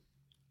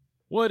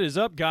What is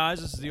up, guys?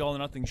 This is the All or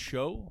Nothing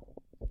Show.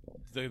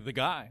 The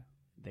guy.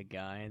 The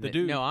guy. The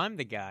dude. No, I'm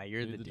the guy.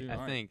 You're the dude. All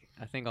I right.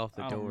 think off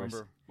the I don't doors.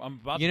 remember. I'm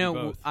about You to know, do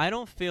both. I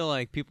don't feel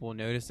like people will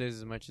notice this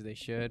as much as they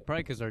should.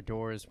 Probably because our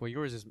doors. Well,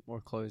 yours is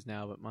more closed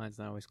now, but mine's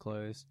not always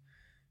closed.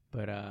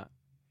 But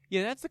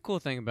yeah, that's the cool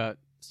thing about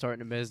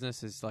starting a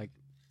business is like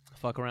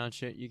fuck around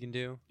shit you can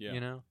do. Yeah.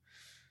 You know.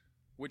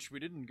 Which we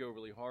didn't go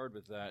really hard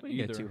with that We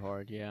didn't either. get too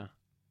hard. Yeah.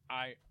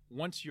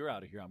 Once you're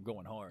out of here, I'm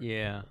going hard.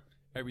 Yeah.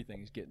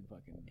 Everything's getting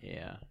fucking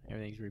Yeah.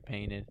 Everything's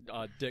repainted.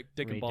 dick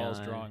and balls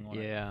redone. drawing on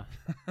Yeah.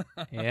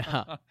 it.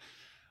 Yeah.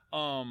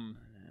 Yeah.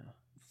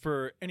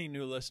 For any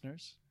new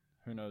listeners,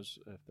 who knows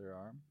if there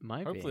are?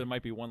 Might Hopefully be. there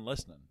might be one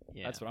listening.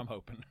 Yeah. That's what I'm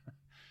hoping.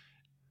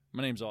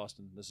 My name's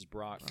Austin. This is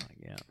Brock.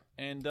 Yeah.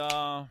 And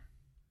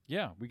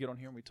yeah, we get on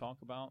here and we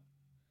talk about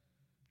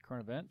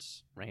current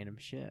events, Random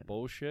shit.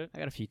 bullshit. I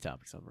got a few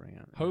topics I'll bring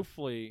up.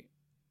 Hopefully,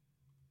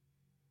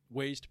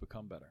 ways to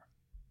become better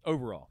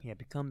overall. Yeah,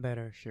 become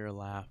better, share a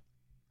laugh,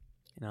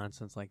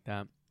 nonsense like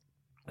that.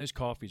 This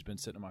coffee's been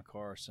sitting in my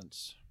car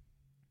since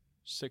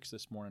 6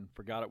 this morning.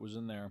 Forgot it was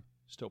in there.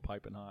 Still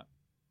piping hot.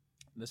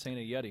 This ain't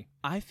a Yeti.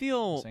 I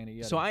feel This ain't a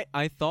Yeti. so.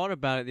 I thought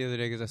about it the other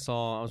day because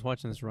I was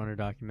watching this runner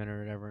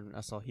documentary or whatever, and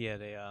I saw he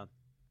had a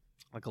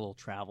like a little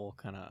travel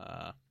kind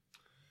of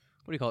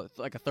what do you call it?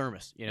 Like a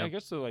thermos, you know? Yeah, I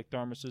guess they're like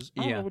thermoses.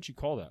 I don't Yeah. know what you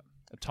call that.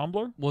 A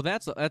tumbler? Well,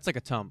 that's like a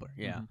tumbler.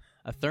 Yeah, Mhm.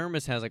 a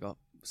thermos has like a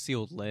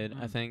sealed lid.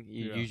 I think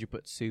you Yeah. usually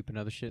put soup and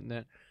other shit in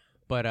that.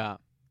 But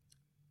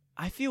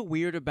I feel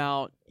weird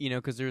about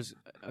because there's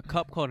a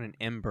cup called an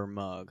Ember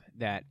mug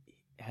that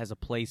has a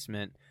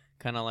placement,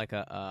 kind of like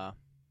a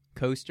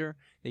coaster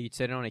that you'd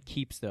set it on. It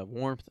keeps the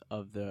warmth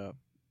of the.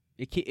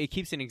 It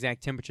keeps an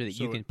exact temperature that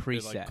So you can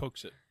preset. It like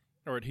cooks it.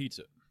 Or it heats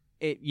it.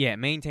 It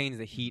maintains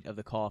the heat of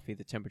the coffee,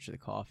 the temperature of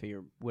the coffee,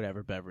 or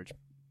whatever beverage,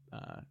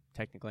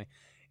 technically.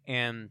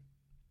 And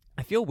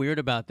I feel weird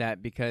about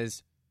that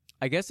because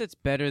I guess it's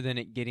better than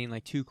it getting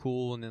like too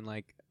cool and then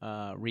like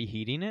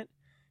reheating it,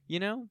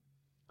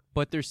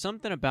 But there's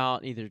something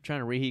about either trying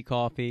to reheat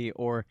coffee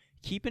or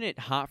keeping it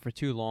hot for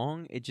too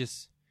long. It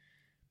just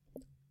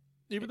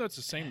Even though it's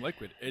the same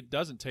liquid, it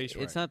doesn't taste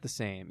right. it's not the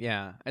same.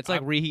 Yeah, it's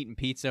like reheating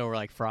pizza or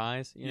like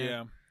fries. You know?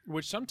 Yeah.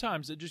 Which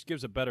sometimes it just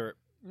gives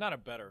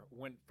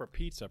when for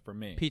pizza for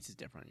me. Pizza's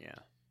different. Yeah.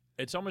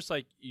 It's almost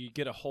like you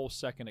get a whole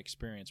second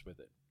experience with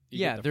it. You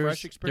Yeah, get the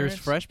fresh experience.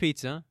 there's fresh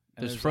pizza.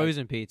 and There's there's,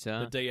 frozen like, pizza.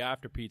 the day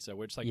after pizza,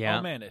 which like, Yeah.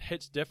 oh man, it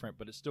hits different,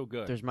 but it's still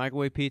good. There's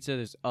microwave pizza.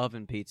 There's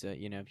oven pizza.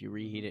 If you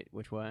reheat it,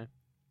 which way?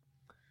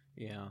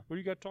 Yeah. What do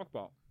you got to talk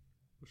about?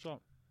 What's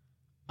up?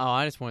 Oh,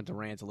 I just wanted to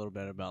rant a little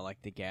bit about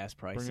like the gas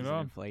prices Bring it and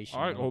on. inflation.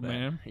 All right, a little old bit.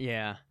 man.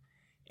 Yeah.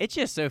 It's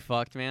just so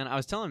fucked, man. I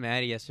was telling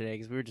Maddie yesterday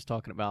because we were just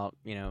talking about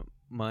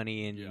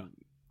money and Yeah.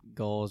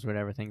 goals,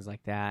 whatever, things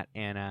like that,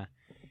 and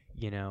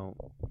she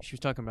was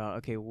talking about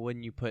okay,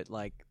 wouldn't you put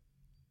like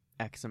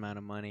X amount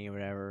of money or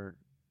whatever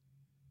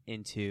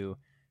into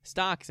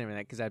stocks and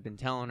everything? Because I've been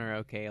telling her,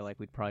 okay, like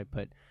we'd probably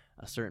put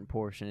a certain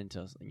portion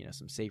into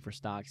some safer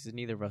stocks. And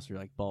neither of us are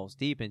like balls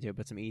deep into it,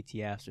 but some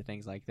ETFs or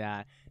things like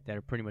that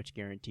are pretty much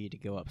guaranteed to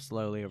go up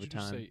slowly over Did you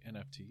time. say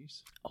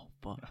NFTs? Oh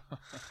fuck!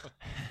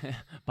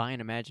 Buying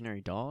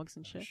imaginary dogs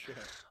and shit. Shit.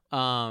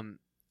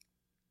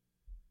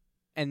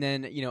 And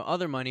then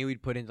other money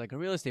we'd put into like a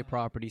real estate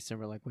property,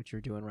 similar like what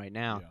you're doing right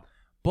now. Yeah.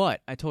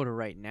 But I told her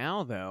right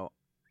now, though,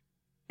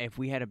 if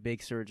we had a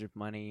big surge of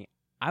money,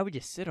 I would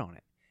just sit on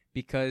it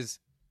because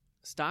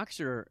stocks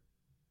are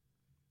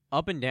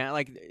up and down.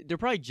 Like they're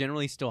probably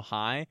generally still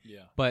high,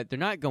 Yeah. but they're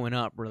not going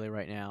up really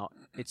right now.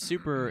 It's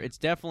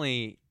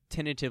definitely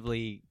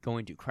tentatively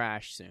going to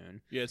crash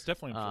soon. Yeah, it's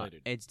definitely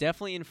inflated. It's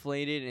definitely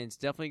inflated, and it's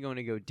definitely going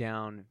to go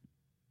down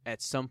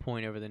at some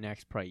point over the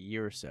next probably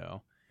year or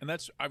so. And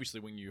that's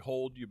obviously when you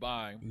hold, you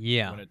buy.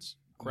 Yeah. When it's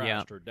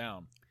crashed or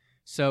down.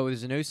 So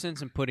there's no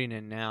sense in putting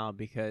in now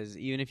because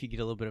even if you get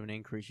a little bit of an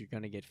increase, you're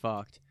going to get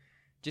fucked.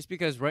 Just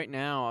because right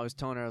now, I was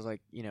telling her, I was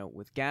like,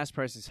 with gas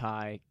prices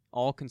high,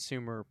 all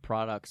consumer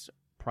products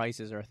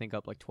prices are, I think,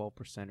 up like 12%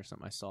 or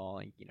something I saw.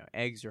 Like,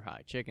 eggs are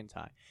high, chicken's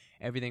high,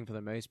 everything for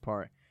the most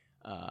part.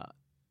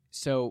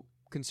 So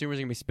consumers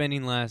are going to be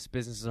spending less,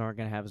 businesses aren't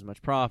going to have as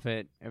much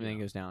profit, everything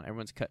goes down.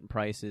 Everyone's cutting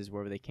prices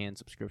wherever they can,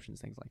 subscriptions,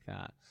 things like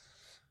that.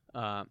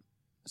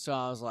 So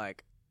I was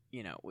like,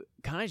 we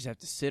kind of just have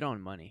to sit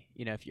on money,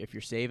 if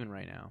you're saving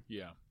right now.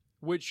 Yeah.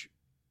 Which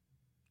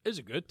is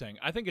a good thing.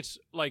 I think it's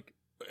like,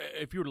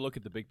 if you were to look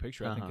at the big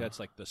picture, I think that's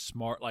like the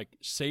smart, like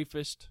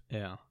safest,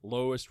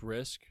 lowest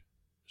risk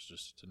is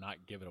just to not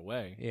give it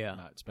away,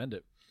 not spend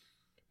it.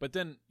 But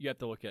then you have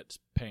to look at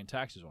paying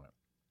taxes on it.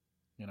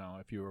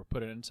 If you were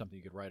putting in something,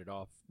 you could write it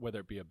off,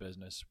 whether it be a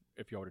business,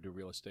 if you were to do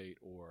real estate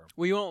or.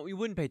 Well, you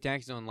wouldn't pay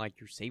taxes on like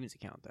your savings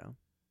account though.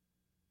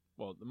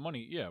 Well, the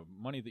money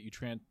that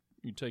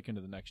you take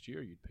into the next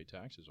year, you'd pay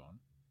taxes on.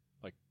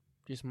 Like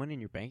just money in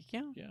your bank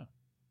account? Yeah,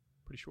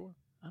 pretty sure.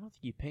 I don't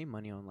think you pay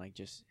money on like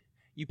just.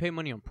 You pay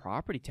money on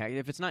property tax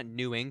if it's not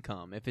new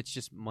income. If it's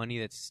just money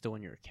that's still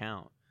in your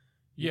account,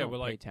 you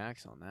don't pay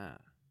tax on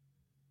that.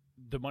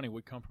 The money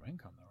would come from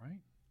income, though, right?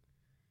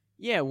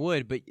 Yeah, it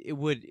would, but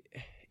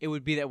it it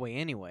would be that way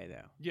anyway,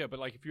 though. Yeah, but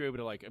like if you're able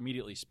to like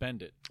immediately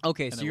spend it.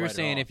 Okay, so you're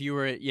saying if you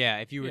were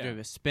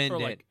to spend or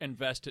like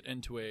invest it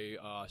into a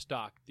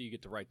stock, you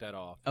get to write that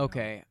off.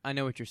 Okay, I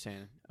know what you're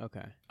saying.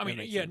 Okay, I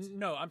mean, yeah, sense.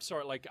 No, I'm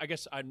sorry. Like I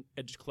guess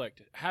it just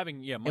clicked. Having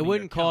money it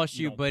wouldn't cost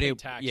you, but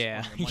it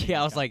yeah.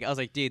 I was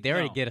like, dude, they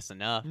already get us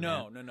enough.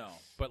 No.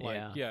 But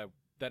like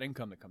that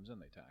income that comes in,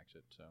 they tax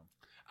it. So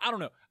I don't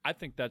know. I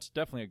think that's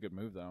definitely a good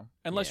move though,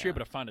 unless you're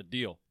able to find a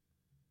deal.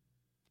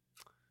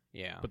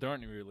 Yeah, but there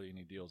aren't really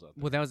any deals out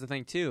there. Well, that was the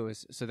thing too.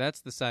 So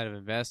that's the side of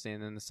investing,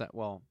 and then the side,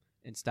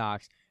 in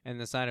stocks, and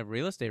the side of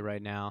real estate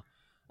right now.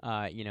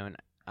 And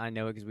I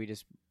know it because we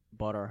just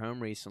bought our home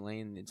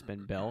recently, and it's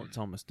been built. It's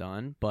almost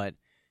done. But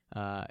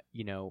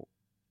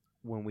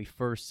when we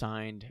first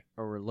signed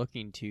or were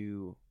looking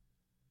to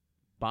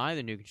buy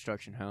the new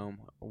construction home,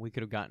 we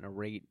could have gotten a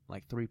rate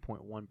like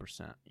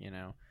 3.1%.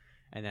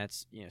 And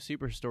that's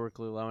super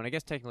historically low. And I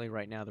guess technically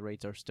right now the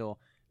rates are still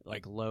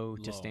like low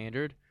to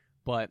standard,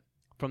 but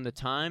from the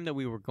time that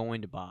we were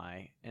going to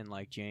buy in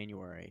like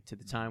January to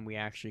the time we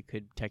actually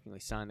could technically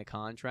sign the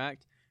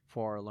contract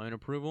for our loan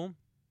approval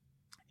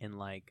in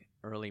like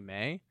early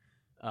May,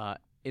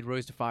 it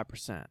rose to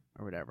 5%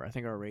 or whatever. I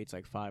think our rate's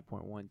like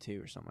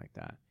 5.12 or something like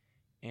that.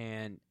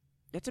 And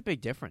that's a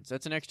big difference.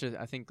 That's an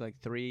extra, I think like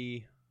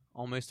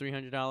almost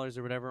 $300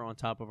 or whatever on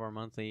top of our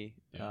monthly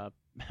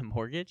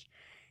mortgage.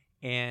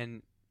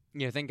 And,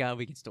 thank God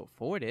we can still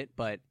afford it,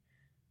 but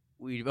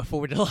we'd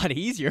afford it a lot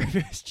easier if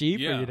it was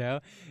cheaper,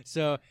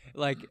 So,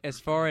 like, as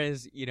far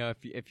as,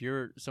 if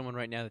you're someone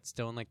right now that's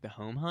still in, like, the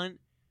home hunt,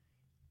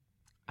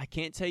 I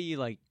can't tell you,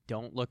 like,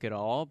 don't look at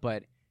all,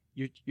 but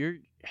you're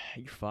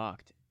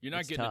fucked. You're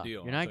not getting a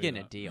deal. You're not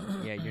getting a deal.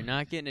 Yeah, you're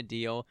not getting a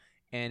deal.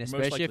 And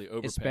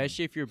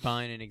especially if you're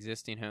buying an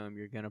existing home,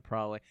 you're going to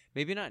probably,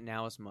 maybe not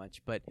now as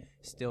much, but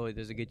still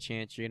there's a good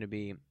chance you're going to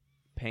be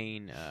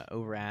paying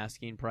over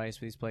asking price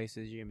for these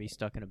places. You're going to be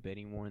stuck in a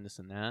bidding war and this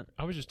and that.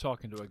 I was just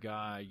talking to a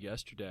guy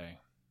yesterday.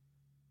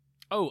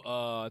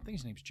 I think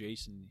his name's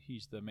Jason.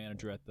 He's the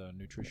manager at the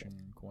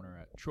nutrition corner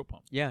at Short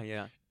Pump.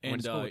 Yeah.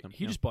 And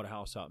he just bought a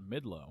house out in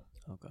Midlow.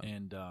 Okay.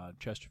 And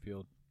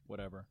Chesterfield,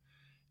 whatever.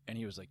 And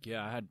he was like,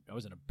 I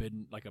was in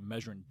a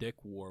measuring dick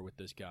war with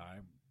this guy.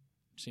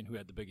 Seeing who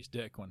had the biggest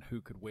dick on who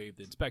could waive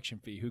the inspection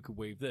fee, who could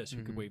waive this,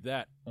 who could waive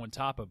that, on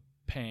top of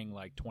paying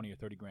like 20 or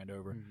 30 grand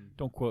over.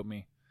 Don't quote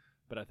me,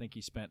 but I think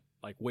he spent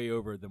like way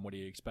over than what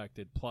he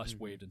expected, plus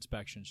waived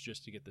inspections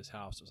just to get this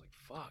house. I was like,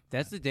 fuck.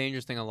 That's the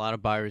dangerous thing a lot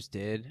of buyers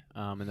did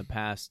in the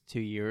past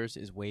 2 years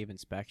is waive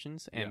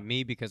inspections. And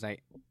me, because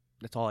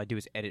that's all I do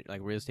is edit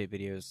like real estate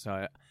videos. So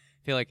I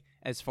feel like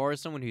as far as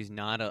someone who's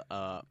not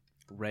a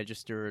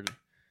registered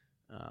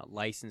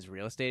licensed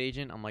real estate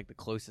agent, I'm like the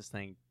closest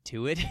thing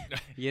to it,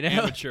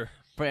 Amateur.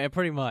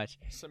 Pretty much.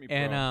 Semi-pro.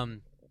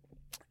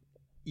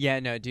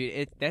 And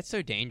dude, that's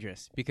so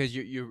dangerous because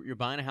you're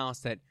buying a house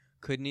that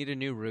could need a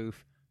new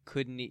roof,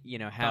 could need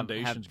have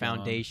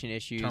foundation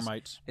issues,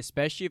 termites,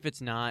 especially if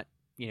it's not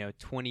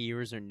 20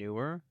 years or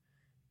newer.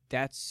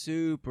 That's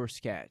super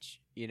sketch,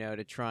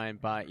 to try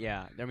and buy.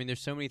 Yeah, I mean, there's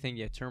so many things.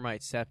 Yeah,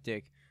 termite,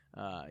 septic.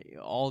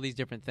 All these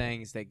different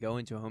things that go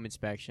into a home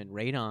inspection,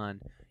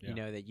 radon,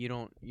 that you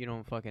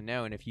don't fucking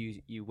know. And if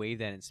you waive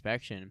that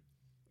inspection,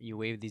 you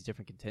waive these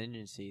different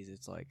contingencies.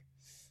 It's like,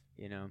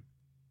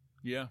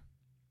 yeah.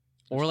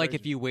 Or like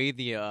if you waive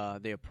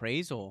the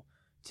appraisal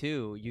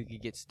too, you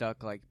could get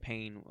stuck like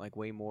paying like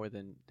way more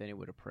than it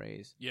would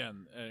appraise. Yeah,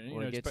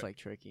 or it gets like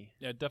tricky.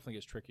 Yeah, it definitely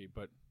gets tricky,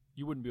 but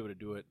you wouldn't be able to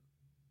do it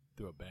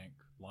through a bank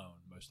loan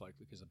most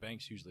likely because the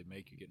banks usually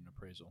make you get an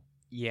appraisal.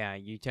 Yeah,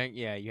 you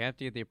have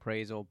to get the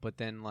appraisal, but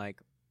then like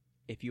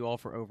if you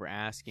offer over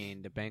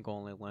asking, the bank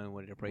only loan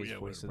what it appraises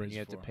for, so then you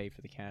have to pay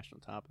for the cash on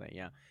top of that.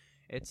 Yeah,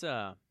 it's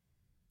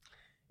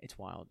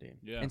wild, dude.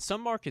 Yeah, and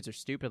some markets are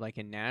stupid. Like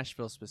in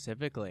Nashville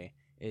specifically,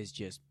 is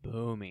just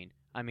booming.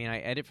 I mean, I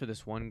edit for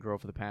this one girl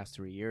for the past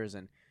 3 years,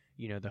 and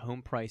the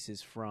home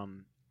prices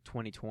from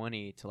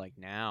 2020 to like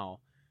now.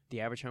 The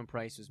average home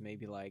price was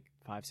maybe like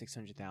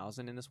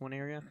 $500,000-$600,000 in this one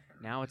area.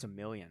 Now it's $1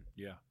 million.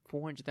 Yeah,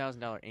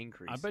 $400,000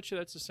 increase. I bet you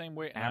that's the same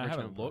way. Average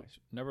I haven't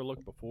never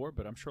looked before,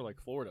 but I'm sure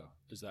like Florida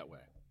is that way.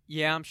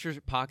 Yeah, I'm sure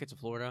pockets of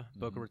Florida,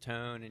 Boca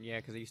Raton, and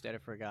because I used to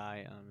edit for a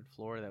guy in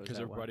Florida that was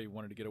because everybody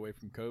wanted to get away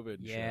from COVID.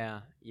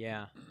 And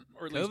yeah,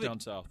 or at least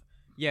down south.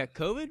 Yeah,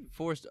 COVID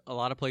forced a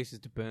lot of places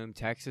to boom.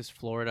 Texas,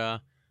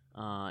 Florida,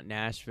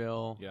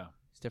 Nashville. Yeah,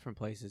 different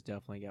places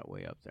definitely got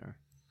way up there.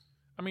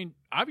 I mean,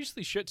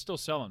 obviously, shit's still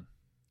selling.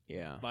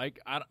 Yeah, like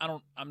I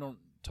don't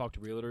talk to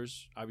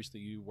realtors.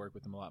 Obviously, you work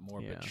with them a lot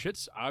more, but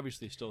shit's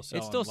obviously still selling.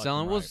 It's still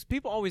selling. Well,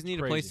 people always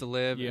need a place to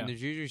live, and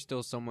there's usually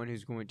still someone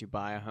who's going to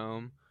buy a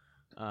home.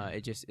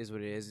 It just is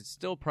what it is. It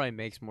still probably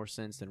makes more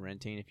sense than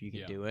renting if you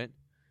can do it.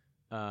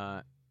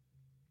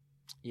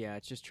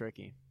 It's just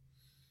tricky.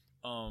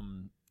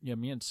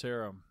 Me and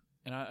Sarah,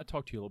 and I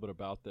talked to you a little bit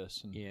about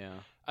this, and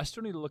I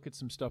still need to look at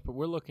some stuff, but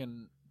we're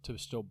looking to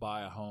still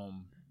buy a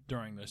home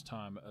during this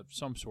time of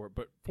some sort,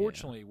 but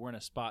fortunately we're in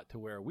a spot to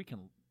where we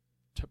can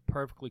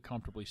perfectly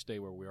comfortably stay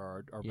where we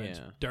are. Our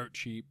rent's dirt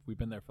cheap. We've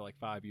been there for like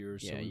 5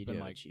 years. Yeah, so we've been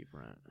like cheap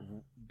rent.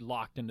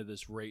 Locked into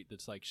this rate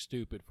that's like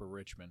stupid for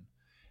Richmond.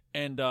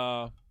 And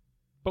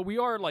but we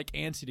are like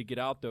antsy to get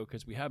out though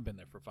because we have been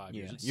there for 5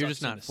 years. You're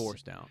just not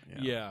forced out.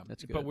 Yeah,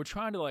 that's good. But we're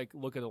trying to like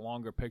look at a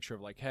longer picture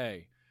of like,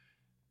 hey,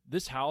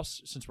 this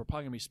house, since we're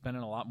probably gonna be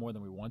spending a lot more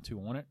than we want to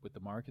on it with the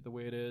market the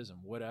way it is and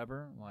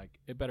whatever, like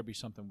it better be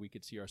something we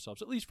could see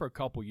ourselves at least for a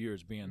couple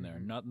years being there.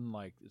 Nothing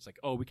like it's like,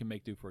 oh, we can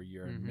make do for a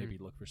year and maybe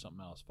look for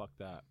something else. Fuck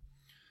that.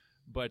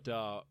 But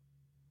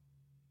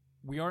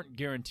we aren't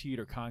guaranteed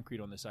or concrete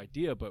on this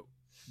idea. But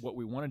what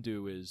we want to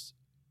do is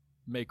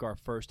make our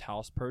first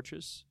house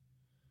purchase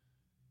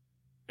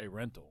a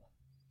rental.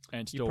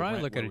 And still you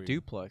probably look at a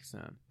duplex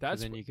then.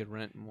 Then you could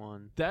rent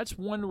one. That's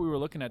one we were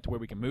looking at to where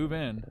we can move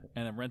in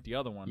and then rent the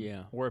other one.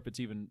 Yeah. Or if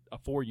it's even a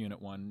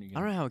 4-unit one. I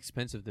don't know how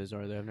expensive those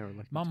are though. I've never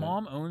looked My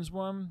mom owns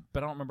one,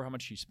 but I don't remember how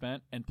much she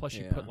spent. And plus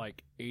she put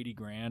like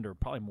 $80,000 or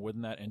probably more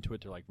than that into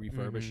it to like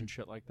refurbish and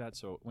shit like that.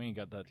 So we ain't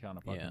got that kind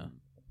of fucking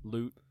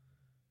loot.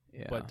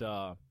 Yeah.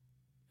 But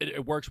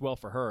it works well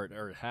for her,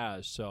 or it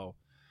has. So,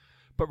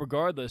 but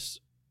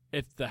regardless,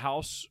 if the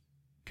house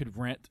could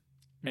rent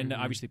and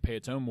obviously pay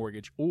its own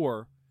mortgage,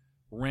 or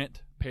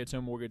rent, pay its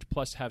own mortgage,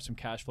 plus have some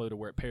cash flow to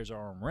where it pays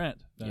our own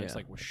rent, then it's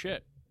like, well,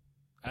 shit,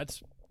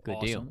 that's good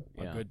awesome,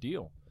 deal. A good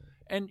deal.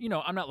 And, you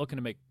know, I'm not looking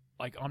to make,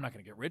 like, I'm not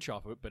going to get rich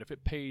off of it, but if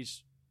it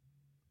pays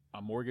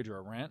a mortgage or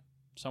a rent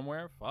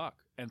somewhere, fuck.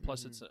 And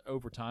plus it's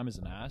over time as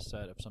an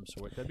asset of some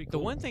sort, that'd be cool. The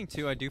one thing,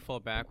 too, I do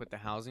fall back with the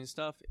housing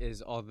stuff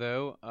is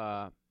although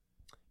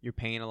you're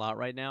paying a lot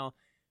right now,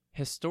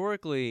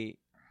 historically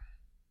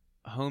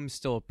homes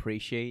still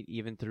appreciate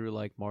even through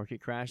like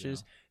market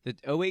crashes. The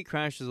 2008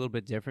 crash was a little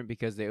bit different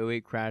because the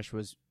 2008 crash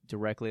was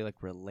directly like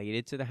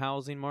related to the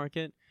housing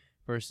market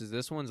versus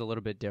this one's a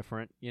little bit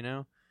different, you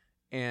know?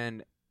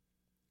 And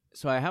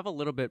so I have a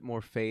little bit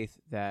more faith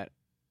that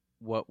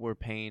what we're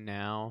paying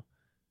now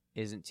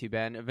isn't too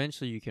bad. And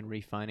eventually you can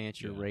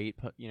refinance your rate,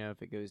 you know,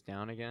 if it goes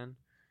down again.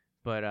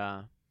 But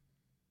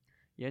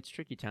yeah, it's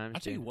tricky times.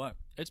 I'll tell you what,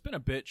 it's been a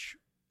bitch.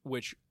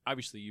 Which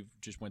obviously you've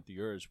just went through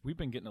yours. We've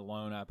been getting a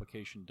loan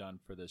application done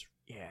for this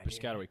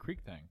Piscataway Creek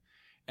thing,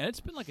 and it's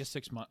been like a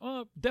 6 month,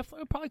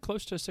 definitely probably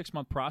close to a 6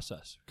 month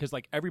process. Because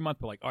like every month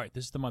we're like, all right,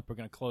 this is the month we're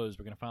gonna close.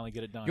 We're gonna finally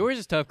get it done. Yours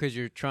is tough because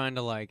you're trying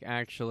to like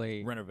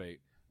actually renovate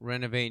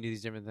and do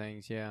these different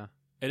things. Yeah,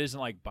 it isn't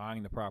like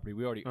buying the property.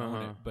 We already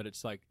own it, but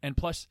it's like, and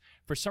plus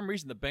for some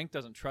reason the bank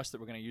doesn't trust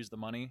that we're gonna use the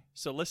money.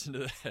 So listen to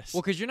this.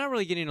 Well, because you're not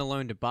really getting a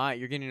loan to buy it.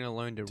 You're getting a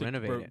loan to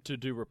renovate it. To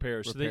do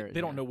repairs. So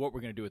they don't know what we're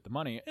going to do with the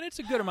money. And it's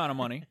a good amount of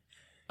money.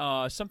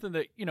 Something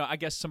that, you know, I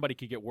guess somebody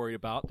could get worried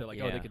about. They're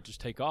like, oh, they could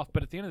just take off.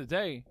 But at the end of the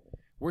day,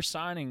 we're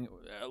signing,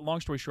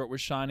 long story short, we're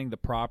signing the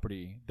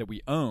property that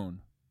we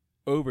own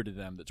over to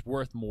them that's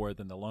worth more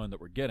than the loan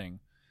that we're getting.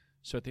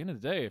 So at the end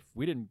of the day, if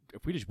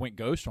we just went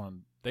ghost on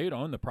them, they'd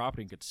own the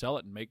property and could sell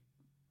it and make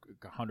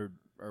 $100,000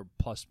 or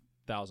plus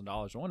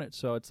 $1,000 on it.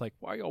 So it's like,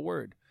 why are y'all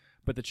worried?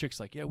 But the chick's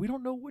like, yeah, we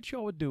don't know what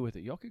y'all would do with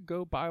it. Y'all could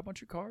go buy a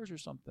bunch of cars or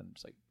something.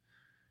 It's like,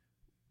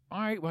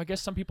 all right, well, I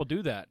guess some people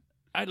do that.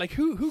 I like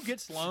who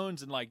gets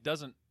loans and like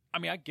doesn't. I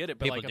mean, I get it,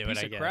 but people like a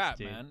piece of crap,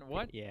 man.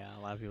 What? Yeah, a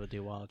lot of people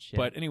do wild shit.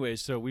 But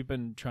anyways, so we've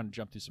been trying to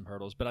jump through some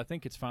hurdles, but I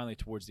think it's finally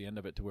towards the end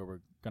of it to where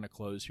we're going to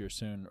close here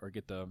soon or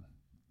get the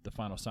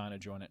final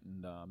signage on it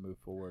and move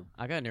forward.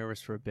 I got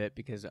nervous for a bit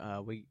because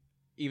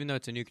even though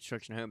it's a new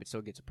construction home, it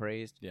still gets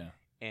appraised. Yeah.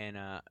 And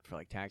for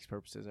like tax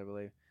purposes, I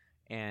believe.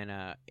 And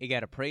it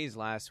got appraised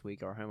last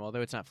week, our home,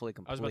 although it's not fully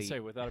complete. I was about to say,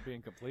 without it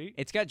being complete?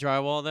 It's got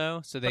drywall,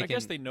 though, so I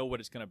guess they know what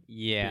it's going to be.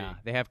 Yeah,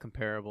 they have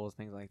comparables,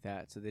 things like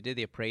that. So they did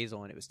the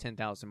appraisal, and it was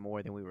 $10,000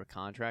 more than we were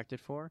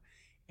contracted for.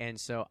 And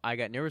so I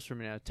got nervous for a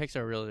minute. I texted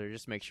our realtor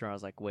just to make sure. I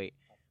was like, wait,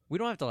 we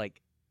don't have to,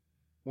 like,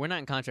 we're not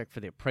in contract for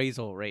the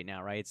appraisal right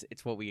now, right?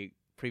 It's what we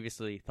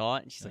previously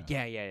thought. And she's like,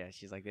 yeah.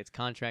 She's like, it's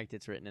contract,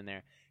 it's written in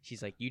there.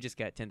 She's like, you just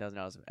got $10,000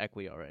 of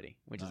equity already,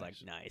 which is like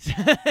nice.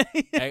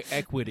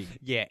 Equity.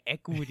 Yeah,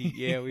 equity.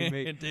 Yeah,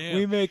 we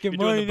Damn. making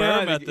money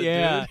now. Method,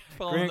 yeah,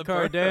 Grant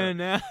Cardone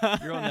now.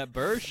 You're on that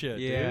Burr shit,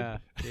 dude.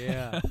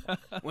 Yeah.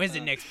 When's the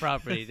next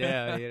property?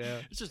 Yeah, you know.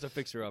 It's just a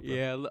fixer-upper.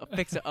 Yeah,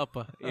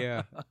 fixer-upper.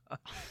 Yeah.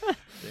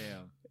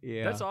 Damn.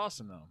 Yeah. That's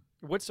awesome, though.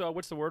 What's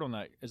the word on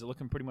that? Is it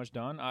looking pretty much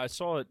done? I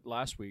saw it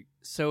last week.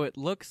 So it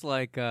looks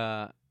like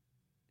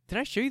did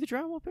I show you the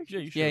drywall picture?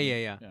 Yeah, you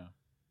showed me.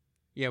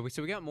 Yeah,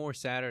 so we got more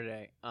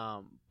Saturday.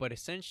 But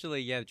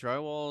essentially, the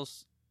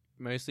drywall's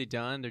mostly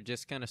done. They're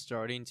just kind of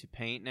starting to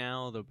paint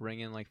now. They'll bring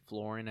in like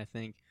flooring, I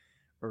think,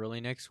 early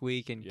next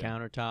week, and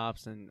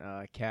countertops and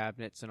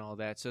cabinets and all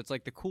that. So it's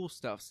like the cool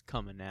stuff's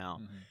coming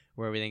now,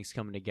 where everything's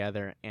coming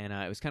together. And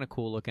it was kind of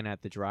cool looking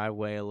at the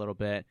driveway a little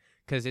bit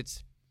because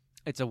it's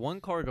a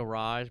one-car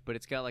garage, but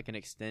it's got like an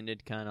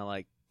extended kind of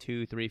like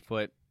 2-3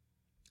 foot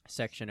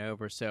section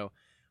over. So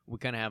we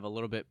kind of have a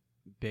little bit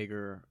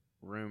bigger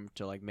room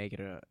to like make it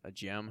a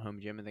gym, home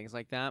gym and things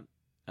like that.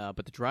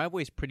 But the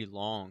driveway is pretty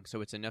long,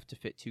 so it's enough to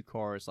fit 2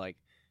 cars like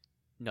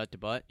nut to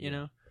butt, you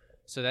know?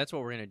 So that's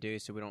what we're going to do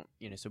so we don't,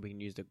 so we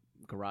can use the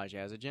garage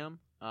as a gym.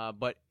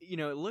 But,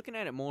 looking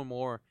at it more and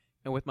more,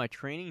 and with my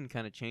training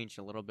kind of changed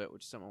a little bit,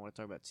 which is something I want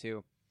to talk about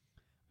too,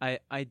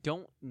 I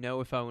don't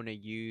know if I want to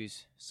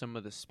use some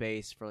of the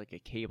space for like a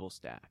cable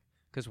stack.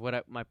 Because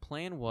my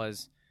plan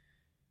was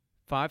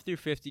 5 through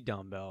 50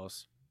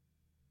 dumbbells,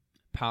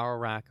 power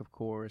rack, of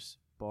course,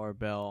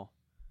 barbell,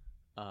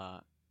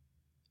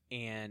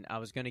 and I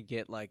was going to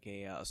get like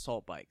a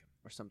assault bike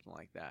or something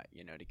like that,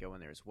 to go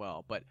in there as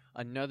well. But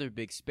another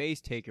big space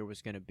taker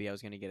was going to be I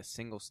was going to get a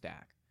single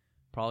stack,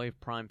 probably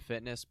Prime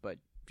Fitness, but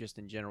just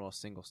in general a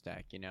single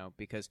stack,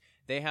 because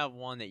they have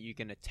one that you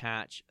can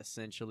attach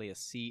essentially a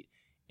seat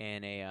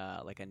and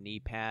a like a knee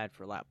pad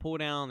for lat pull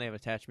down. They have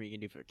attachment you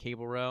can do for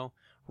cable row.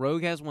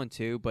 Rogue has one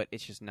too, but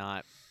it's just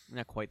not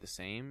quite the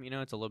same.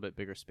 It's a little bit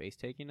bigger space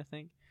taking, I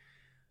think.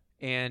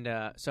 And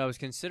so I was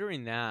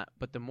considering that,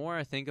 but the more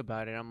I think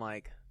about it, I'm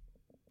like,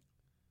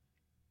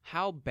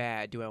 how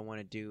bad do I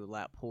want to do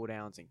lat pull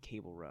downs and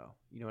cable row?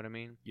 You know what I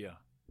mean? Yeah.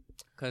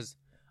 Because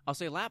I'll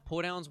say lat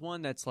pull downs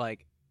one that's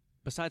like,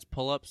 besides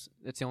pull ups,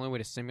 that's the only way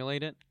to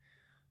simulate it.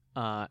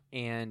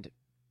 And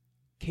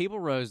cable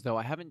rows, though,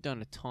 I haven't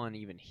done a ton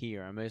even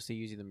here. I'm mostly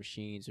using the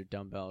machines or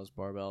dumbbells,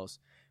 barbells.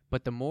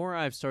 But the more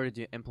I've started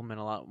to implement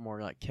a lot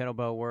more like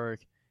kettlebell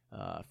work,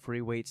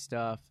 free weight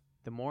stuff,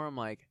 the more I'm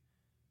like,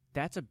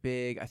 that's a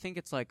big, I think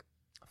it's like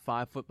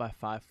 5 foot by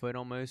 5 foot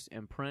almost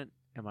imprint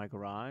in my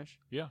garage.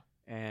 Yeah.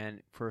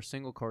 And for a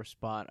single car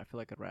spot, I feel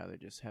like I'd rather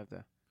just have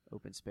the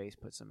open space,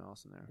 put something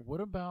else in there. What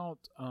about,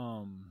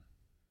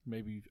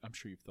 maybe, I'm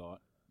sure you've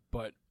thought,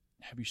 but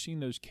have you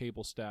seen those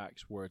cable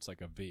stacks where it's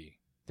like a V?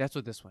 That's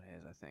what this one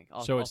is, I think.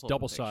 So it's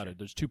double-sided.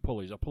 There's 2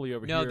 pulleys. A pulley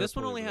over here. No, this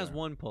one only has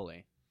one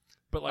pulley.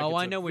 But like,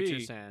 I know what you're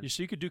saying.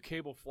 So you could do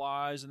cable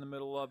flies in the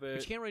middle of it.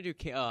 But you can't really do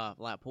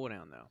lat pull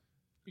down, though.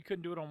 You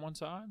couldn't do it on one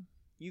side?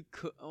 You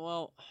could.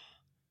 Well,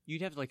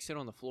 you'd have to like sit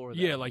on the floor.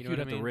 Though, yeah, like you'd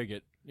have to rig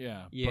it.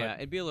 Yeah. Yeah,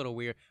 it'd be a little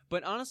weird.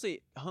 But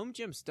honestly, home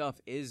gym stuff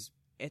it's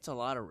a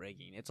lot of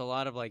rigging. It's a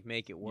lot of like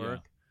make it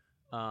work.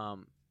 Yeah. I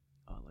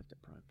looked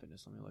at Prime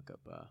Fitness. Let me look up.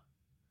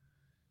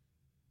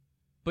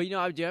 But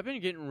I've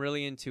been getting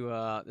really into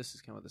this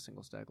is kind of what the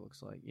single stack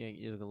looks like. Yeah,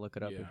 you can look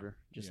it up if you're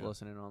just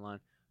listening online.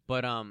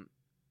 But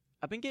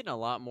I've been getting a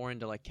lot more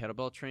into like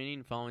kettlebell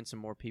training, following some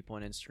more people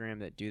on Instagram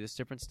that do this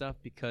different stuff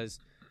because,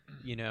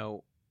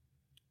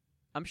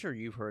 I'm sure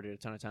you've heard it a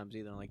ton of times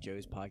either on like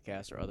Joe's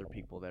podcast or other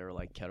people that are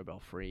like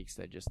kettlebell freaks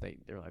that just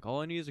they're like,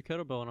 all I need is a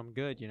kettlebell and I'm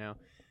good,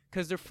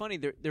 because they're funny.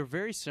 They're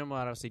very similar,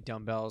 obviously,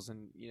 dumbbells,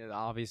 and the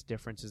obvious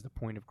difference is the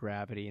point of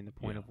gravity and the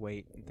point of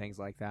weight and things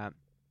like that.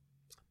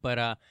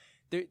 But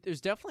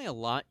there's definitely a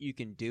lot you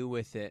can do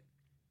with it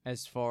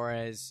as far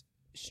as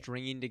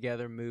stringing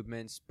together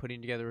movements,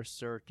 putting together a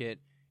circuit,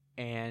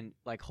 and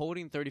like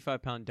holding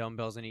 35-pound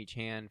dumbbells in each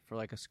hand for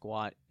like a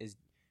squat is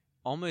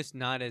almost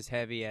not as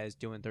heavy as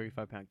doing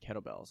 35-pound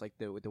kettlebells. Like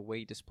the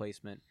weight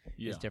displacement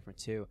is different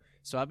too.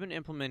 So I've been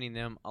implementing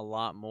them a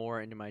lot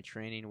more into my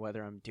training,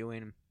 whether I'm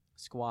doing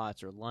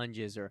squats or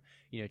lunges or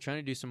trying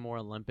to do some more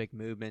Olympic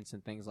movements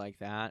and things like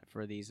that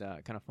for these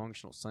kind of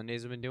functional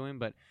Sundays I've been doing.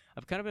 But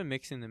I've kind of been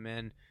mixing them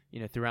in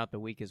throughout the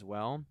week as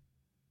well.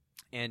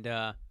 And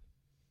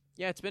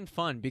it's been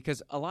fun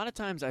because a lot of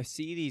times I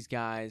see these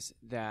guys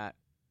that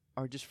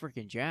are just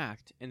freaking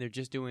jacked and they're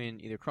just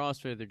doing either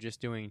CrossFit or they're just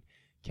doing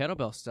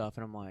kettlebell stuff,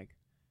 and I'm like,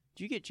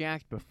 did you get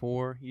jacked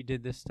before you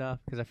did this stuff?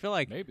 Because I feel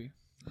like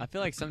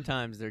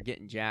sometimes they're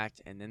getting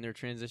jacked and then they're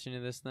transitioning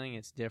to this thing.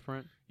 It's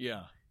different.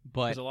 Yeah.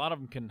 But because a lot of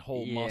them can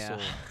hold muscle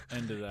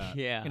into that.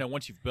 Yeah.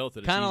 Once you've built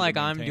it, kind of like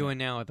I'm doing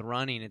now with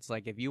running. It's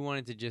like if you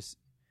wanted to just,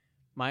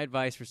 my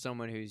advice for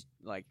someone who's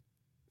like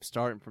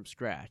starting from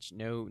scratch,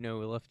 no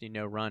lifting,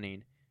 no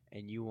running,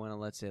 and you want to,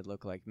 let's say,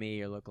 look like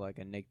me or look like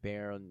a Nick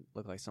Bear and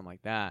look like something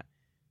like that,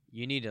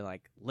 you need to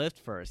like lift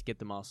first, get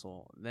the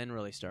muscle, then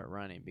really start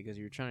running, because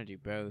you're trying to do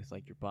both.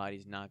 Like your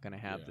body's not going to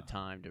have the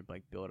time to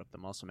like build up the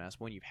muscle mass.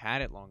 When you've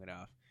had it long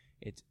enough,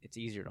 it's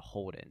easier to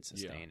hold it and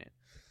sustain it.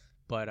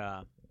 But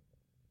I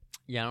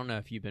don't know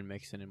if you've been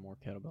mixing in more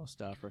kettlebell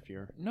stuff or if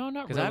you're no,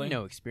 not because really. I have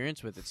no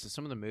experience with it. So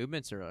some of the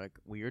movements are like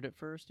weird at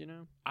first,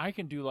 I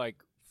can do like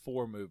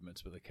 4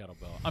 movements with a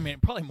kettlebell. I mean,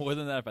 probably more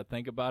than that if I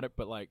think about it.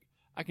 But like,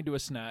 I can do a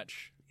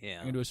snatch. Yeah,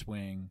 I can do a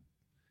swing.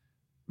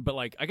 But,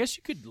 like, I guess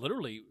you could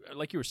literally,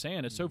 like you were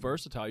saying, it's so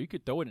versatile. You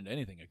could throw it into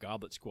anything, a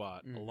goblet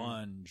squat, a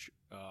lunge,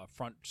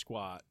 front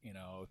squat,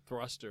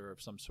 thruster of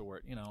some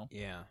sort,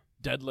 Yeah.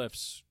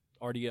 Deadlifts,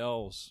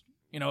 RDLs,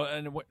 and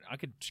I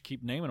could just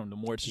keep naming them. The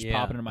more it's just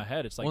popping in my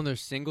head. It's like, well,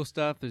 there's single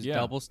stuff, there's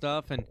double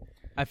stuff, and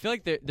I feel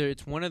like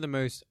it's one of the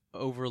most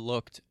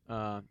overlooked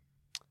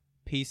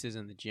pieces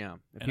in the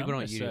gym that people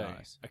don't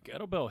utilize. A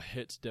kettlebell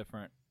hits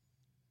different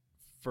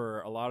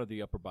for a lot of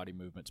the upper body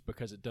movements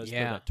because it does throw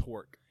that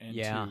torque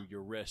into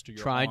your wrist or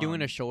your Try arm.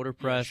 doing a shoulder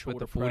press with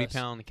a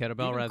 40-pound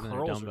kettlebell even rather than a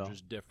curls dumbbell. Are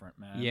just different,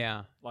 man.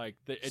 Yeah. Like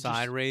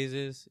side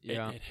raises.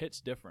 Yeah. It hits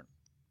different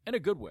in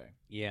a good way.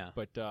 Yeah.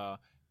 But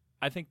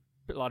I think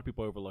a lot of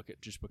people overlook it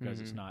just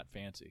because it's not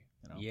fancy.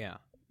 Yeah.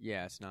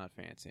 Yeah, it's not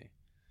fancy.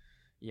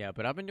 Yeah,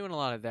 but I've been doing a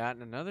lot of that.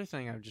 And another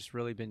thing I've just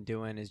really been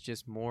doing is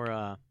just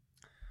more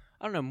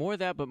I don't know, more of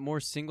that, but more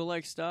single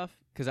leg stuff.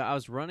 Because I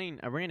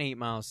ran 8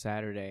 miles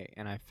Saturday,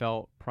 and I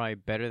felt probably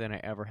better than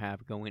I ever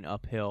have going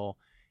uphill,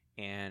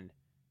 and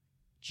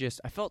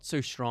I felt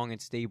so strong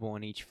and stable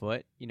in each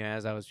foot,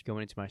 as I was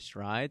going into my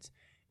strides.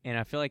 And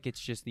I feel like it's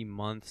just the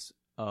months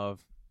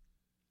of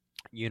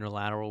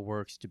unilateral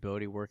work,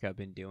 stability work I've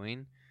been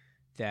doing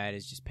that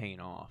is just paying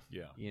off.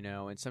 Yeah.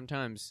 And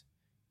sometimes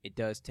it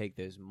does take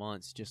those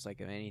months, just like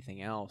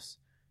anything else,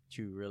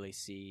 to really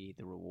see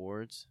the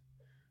rewards.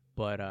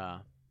 But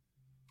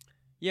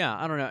yeah,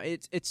 I don't know.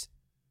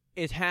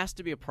 It has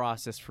to be a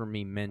process for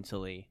me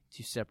mentally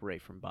to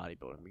separate from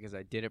bodybuilding, because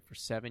I did it for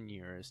 7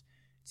 years.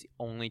 It's the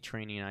only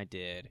training I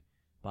did.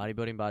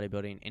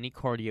 Bodybuilding. Any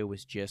cardio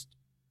was just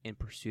in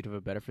pursuit of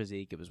a better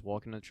physique. It was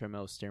walking on the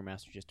treadmill,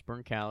 Stairmaster, just to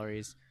burn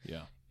calories.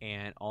 Yeah.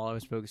 And all I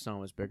was focused on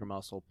was bigger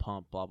muscle,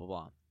 pump, blah, blah,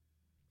 blah.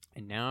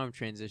 And now I'm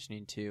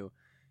transitioning to,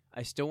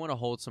 I still want to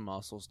hold some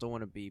muscle, still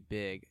want to be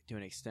big to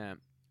an extent,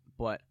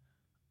 but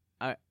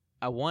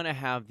I want to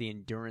have the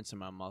endurance in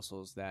my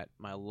muscles that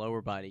my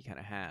lower body kind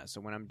of has.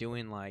 So when I'm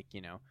doing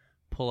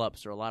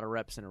pull-ups or a lot of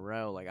reps in a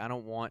row, I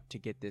don't want to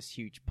get this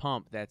huge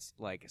pump that's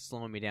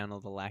slowing me down, all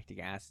the lactic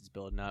acid's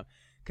building up.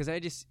 Because I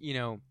just,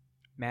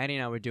 Maddie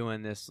and I were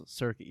doing this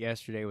circuit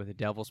yesterday with a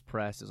devil's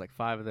press. There's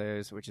 5 of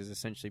those, which is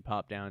essentially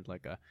pop down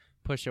like a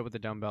push-up with the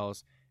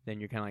dumbbells. Then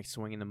you're kind of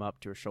swinging them up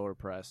to a shoulder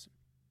press,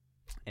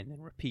 and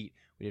then repeat.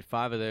 We did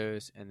 5 of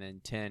those, and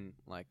then 10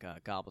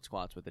 goblet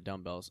squats with the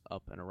dumbbells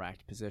up in a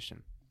racked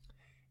position.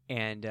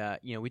 And,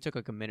 we took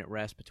a minute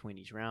rest between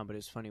each round, but it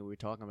was funny, we were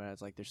talking about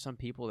it. It's there's some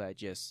people that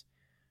just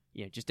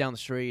down the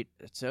street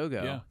at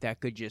Sogo that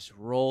could just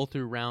roll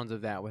through rounds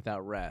of that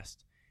without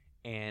rest.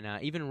 And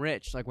even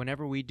Rich,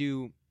 whenever we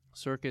do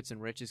circuits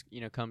and Rich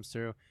comes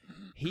through,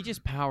 he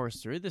just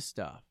powers through this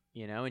stuff,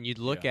 and you'd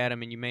look at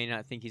him and you may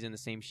not think he's in the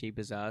same shape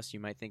as us. You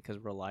might think because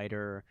we're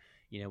lighter,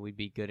 we'd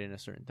be good in a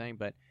certain thing,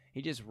 but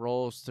he just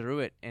rolls through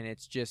it. And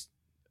it's just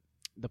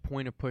the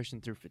point of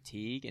pushing through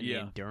fatigue and the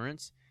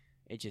endurance.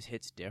 It just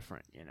hits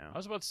different, I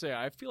was about to say,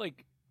 I feel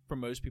like for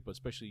most people,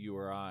 especially you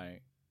or I,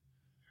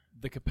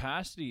 the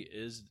capacity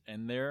is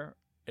in there.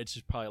 It's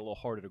just probably a little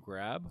harder to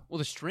grab. Well,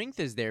 the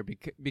strength is there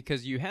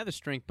because you have the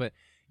strength, but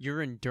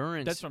your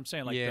endurance. That's what I'm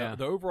saying.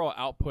 The overall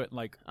output, it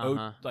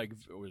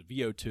was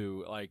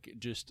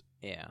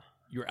VO2,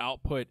 your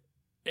output,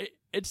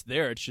 it's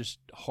there. It's just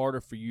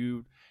harder for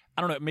you.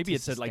 I don't know. Maybe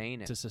it's to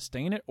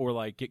sustain it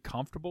or get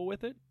comfortable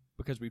with it,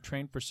 because we've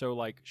trained for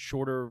so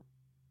shorter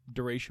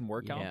duration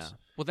workouts. Yeah.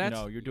 Well,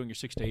 that's you're doing your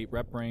 6 to 8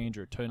 rep range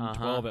or 10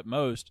 12 at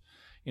most.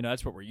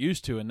 That's what we're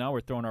used to, and now we're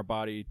throwing our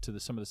body to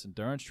some of this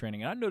endurance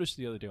training. And I noticed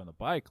the other day on the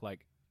bike,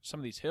 some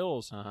of these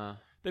hills,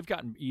 they've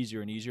gotten easier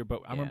and easier.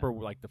 But I remember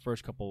the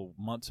first couple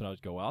months when I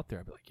would go out there,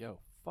 I'd be like, "Yo,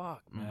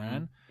 fuck,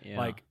 man!"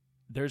 Yeah.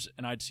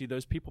 And I'd see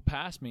those people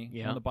pass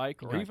me on the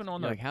bike, or even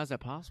on the. How's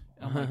that possible?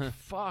 I'm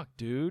fuck,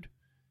 dude.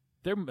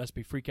 There must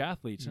be freak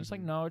athletes, and it's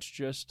no, it's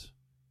just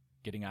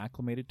getting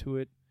acclimated to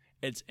it.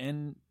 It's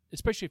in.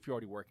 Especially if you're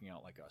already working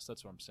out like us.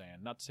 That's what I'm saying.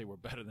 Not to say we're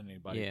better than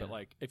anybody,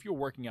 but if you're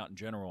working out in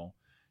general,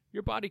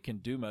 your body can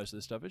do most of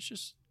this stuff.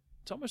 It's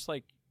almost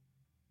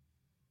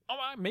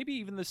maybe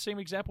even the same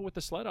example with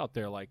the sled out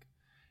there.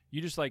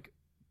 You just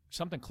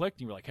something clicked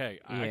and you were like, hey,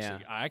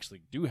 I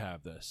actually do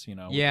have this, with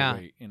the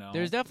weight,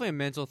 There's definitely a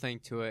mental thing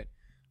to it.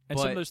 And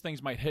some of those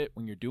things might hit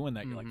when you're doing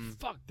that. You're like,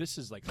 fuck, this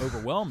is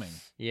overwhelming.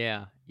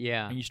 Yeah.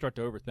 And you start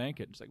to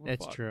overthink it. It's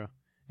That's fuck. True.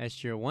 That's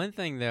true. One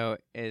thing, though,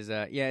 is,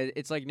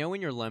 it's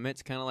knowing your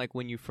limits, kind of like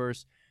when you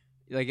first,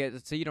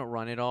 say you don't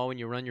run at all. When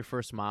you run your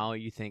first mile,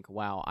 you think,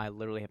 wow, I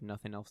literally have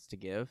nothing else to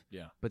give.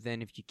 Yeah. But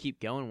then if you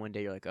keep going one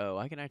day, you're like, oh,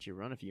 I can actually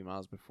run a few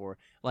miles before.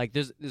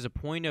 There's a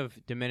point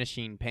of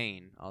diminishing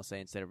pain, I'll say,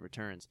 instead of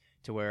returns,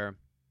 to where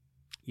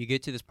you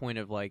get to this point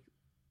of,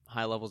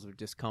 high levels of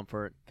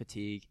discomfort,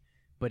 fatigue,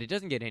 but it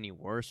doesn't get any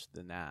worse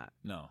than that.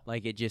 No.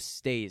 It just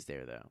stays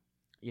there, though.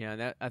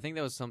 That I think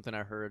that was something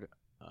I heard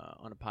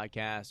on a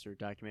podcast or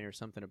documentary or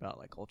something about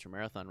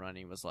ultramarathon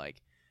running, was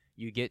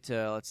you get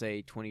to, let's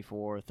say,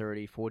 24,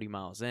 30, 40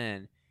 miles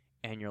in,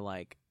 and you're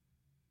like,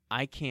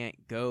 I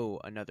can't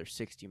go another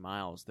 60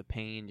 miles. The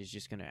pain is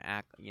just going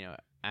to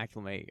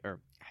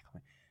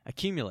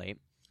accumulate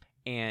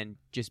and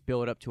just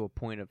build up to a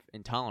point of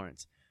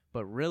intolerance.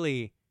 But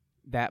really,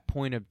 that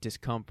point of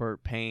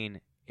discomfort,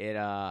 pain,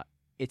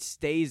 it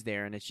stays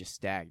there and it's just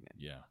stagnant.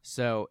 Yeah.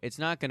 So it's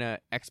not going to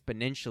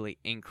exponentially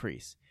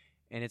increase.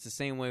 And it's the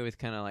same way with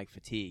kind of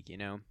fatigue,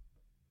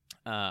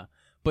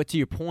 But to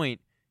your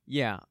point,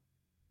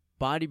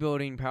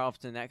 bodybuilding,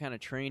 powerlifting, that kind of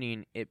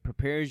training, it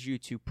prepares you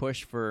to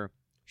push for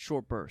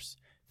short bursts,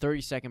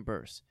 30-second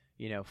bursts,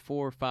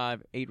 4,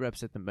 5, 8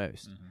 reps at the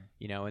most,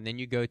 and then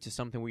you go to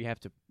something where you have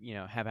to,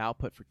 have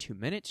output for 2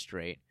 minutes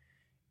straight,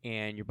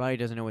 and your body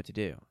doesn't know what to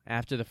do.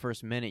 After the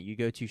first minute, you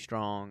go too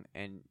strong,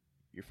 and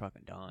you're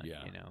fucking done,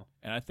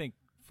 And I think,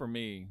 for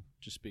me,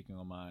 just speaking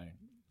on my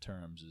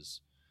terms,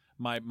 is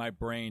my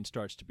brain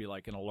starts to be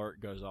like an alert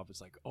goes off.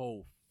 It's like,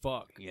 oh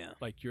fuck, yeah,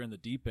 like you're in the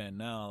deep end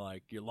now.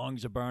 Like your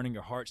lungs are burning,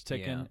 your heart's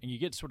ticking, and you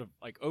get sort of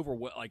like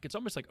like it's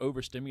almost like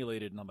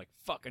overstimulated. And I'm like,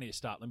 fuck, I need to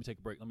stop. Let me take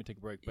a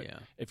break. But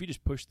if you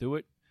just push through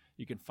it,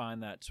 you can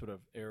find that sort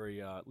of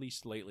area, at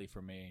least lately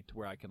for me, to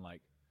where I can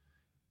like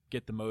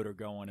get the motor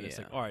going. And it's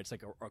like, all right, it's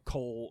like a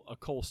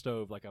coal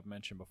stove, like I've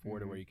mentioned before,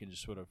 to where you can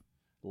just sort of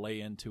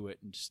lay into it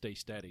and just stay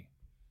steady.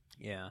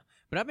 Yeah,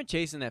 but I've been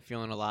chasing that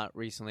feeling a lot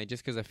recently,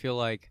 just because I feel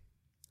like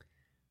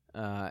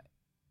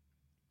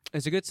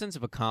it's a good sense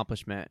of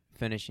accomplishment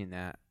finishing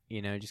that,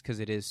 just because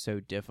it is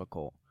so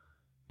difficult.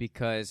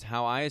 Because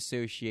how I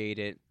associate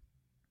it,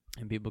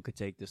 and people could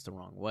take this the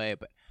wrong way,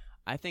 but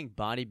I think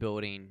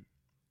bodybuilding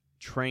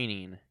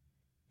training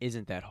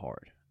isn't that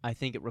hard. I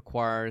think it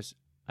requires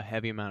a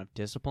heavy amount of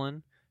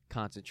discipline,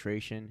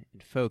 concentration,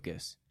 and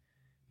focus.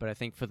 But I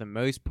think for the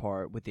most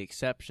part, with the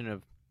exception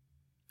of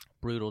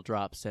brutal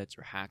drop sets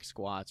or hack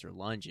squats or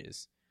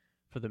lunges,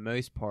 for the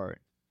most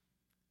part,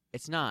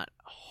 it's not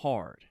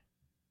hard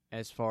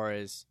as far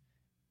as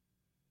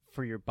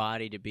for your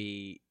body to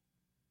be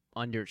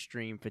under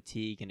extreme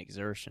fatigue and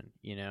exertion,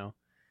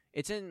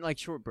 It's in like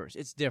short bursts.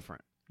 It's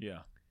different. Yeah.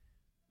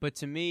 But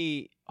to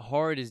me,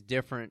 hard is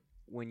different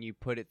when you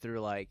put it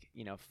through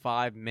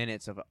 5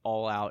 minutes of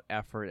all-out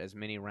effort, as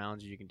many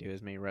rounds as you can do,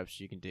 as many reps as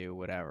you can do,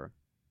 whatever.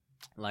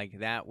 Like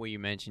that where you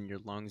mentioned your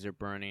lungs are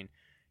burning,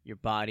 your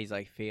body's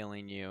like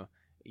failing you,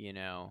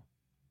 I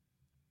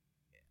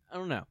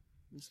don't know.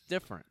 It's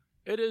different.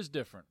 It is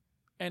different.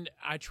 And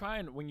I try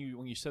and when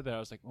you said that, I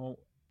was like, well,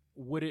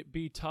 would it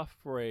be tough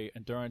for a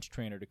endurance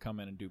trainer to come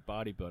in and do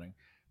bodybuilding?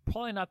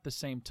 Probably not the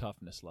same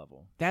toughness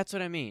level. That's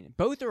what I mean.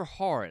 Both are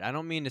hard. I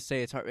don't mean to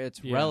say it's hard.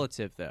 It's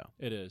relative, though.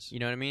 It is. You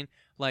know what I mean?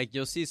 Like,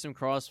 you'll see some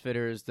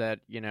CrossFitters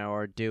that,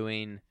 are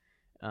doing,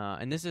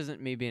 and this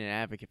isn't me being an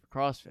advocate for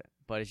CrossFit,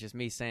 but it's just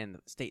me stating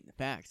the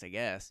facts, I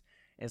guess.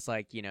 It's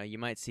like, you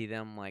might see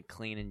them, like,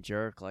 clean and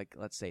jerk, like,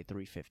 let's say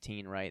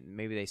 315, right? And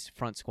maybe they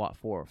front squat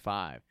 4 or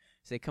 5.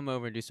 So they come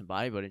over and do some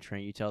bodybuilding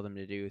training. You tell them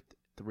to do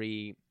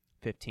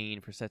 315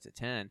 for sets of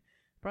 10.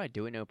 Probably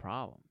do it no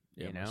problem.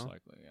 Yeah, most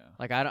likely, yeah.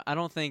 Like, I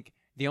don't think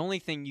the only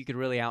thing you could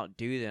really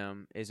outdo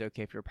them is,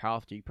 okay, if you're a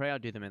powerlifter, you probably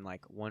outdo them in,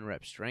 like, 1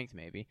 rep strength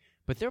maybe.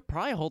 But they'll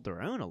probably hold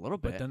their own a little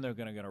bit. But then they're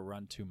going to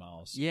run 2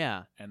 miles.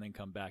 Yeah. And then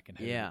come back and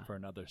hit it for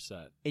another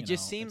set. It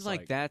just seems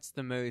like that's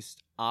the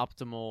most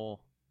optimal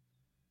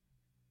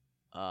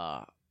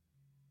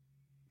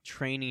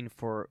training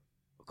for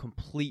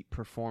complete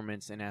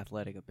performance and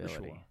athletic ability.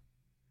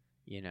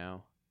 For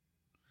sure.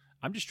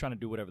 I'm just trying to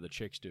do whatever the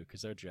chicks do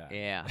because they're jacked.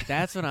 Yeah,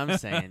 that's what I'm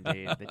saying,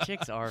 dude. The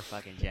chicks are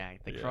fucking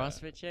jacked. The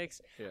CrossFit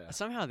chicks,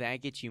 somehow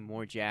that gets you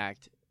more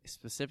jacked,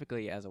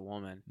 specifically as a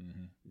woman,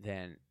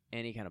 than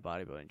any kind of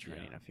bodybuilding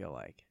training, I feel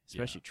like.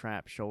 Especially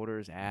trap,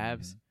 shoulders,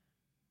 abs.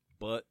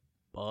 Butt.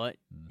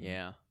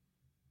 Yeah.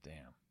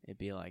 Damn. It'd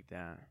be like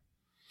that.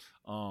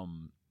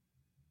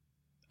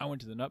 I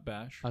went to the Nut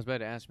Bash. I was about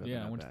to ask about the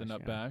Nut Bash. I went to the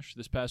Nut Bash.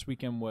 This past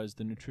weekend was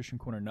the Nutrition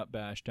Corner Nut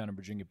Bash down in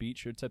Virginia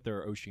Beach. It's at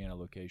their Oceana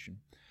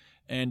location.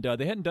 And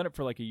they hadn't done it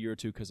for like a year or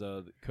two because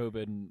of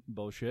COVID and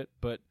bullshit,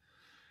 but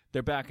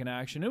they're back in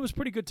action. It was a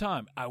pretty good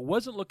time. I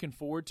wasn't looking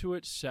forward to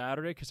it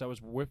Saturday because I was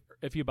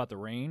iffy about the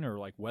rain or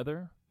like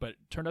weather, but it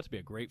turned out to be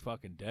a great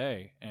fucking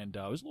day. And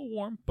it was a little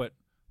warm, but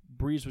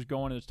breeze was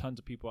going. There's tons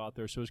of people out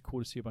there, so it was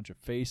cool to see a bunch of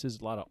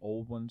faces, a lot of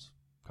old ones,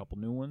 a couple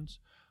new ones.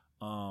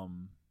 I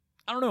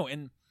don't know,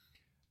 and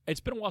it's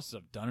been a while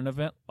since I've done an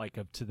event like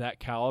to that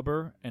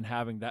caliber and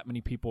having that many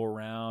people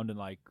around and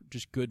like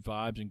just good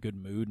vibes and good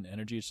mood and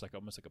energy. It's like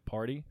almost like a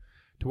party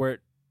to where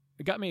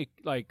it got me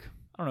like,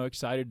 I don't know,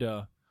 excited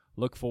to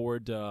look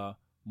forward to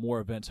more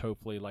events.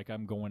 Hopefully, like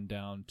I'm going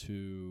down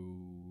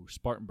to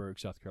Spartanburg,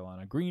 South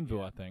Carolina,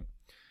 Greenville, I think,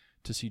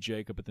 to see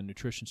Jacob at the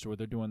nutrition store.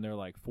 They're doing their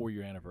like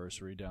 4-year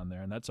anniversary down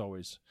there. And that's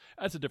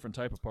a different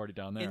type of party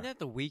down there. Isn't that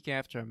the week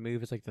after I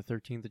move? It's like the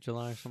 13th of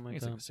July or something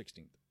like that? It's like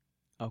the 16th.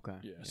 Okay.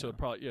 Yeah, so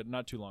probably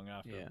not too long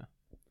after. Yeah.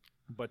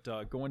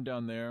 But going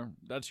down there,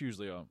 that's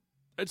usually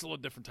it's a little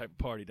different type of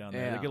party down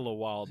there. Yeah. They get a little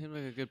wild. Seems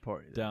like a good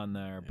party down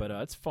there, but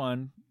it's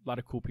fun. A lot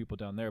of cool people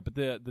down there. But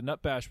the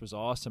Nut Bash was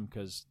awesome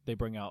because they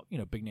bring out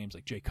big names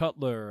like Jay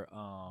Cutler,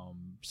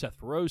 Seth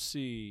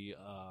Feroce,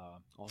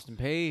 Austin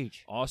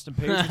Page. Austin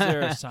Page was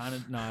there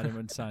signing. No, I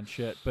didn't sign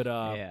shit. But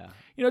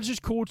it's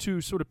just cool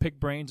to sort of pick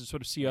brains and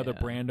sort of see other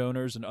brand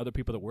owners and other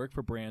people that work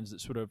for brands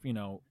that sort of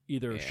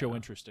either show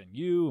interest in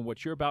you and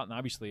what you're about, and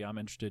obviously I'm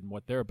interested in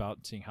what they're about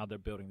and seeing how they're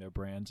building their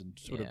brands and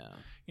sort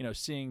of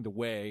seeing the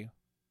way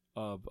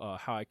of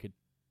how I could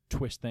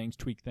twist things,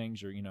 tweak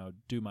things, or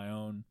do my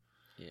own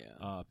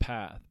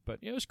path. But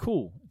it was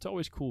cool. It's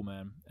always cool,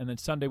 man. And then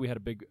Sunday we had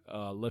a big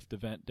lift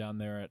event down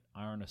there at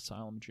Iron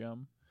Asylum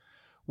Gym,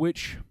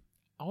 which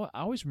I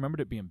always remembered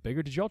it being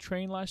bigger. Did y'all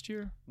train last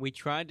year? We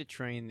tried to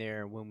train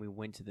there when we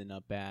went to the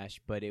Nut Bash,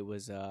 but it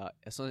was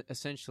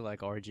essentially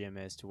like our gym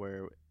is, to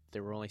where they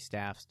were only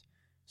staffed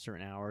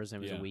certain hours,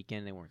 and it was a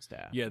weekend, they weren't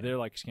staffed. Yeah, they're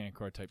like scan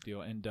card type deal.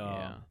 And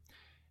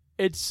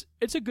it's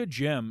a good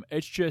gym.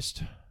 It's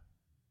just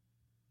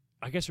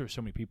I guess there were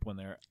so many people in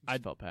there. I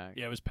felt packed.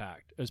 Yeah, it was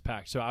packed. It was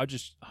packed. So I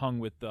just hung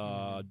with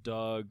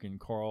Doug and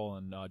Carl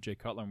and Jay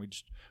Cutler,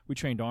 and we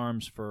trained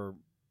arms for,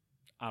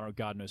 I don't know,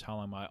 God knows how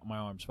long. My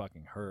arms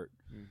fucking hurt,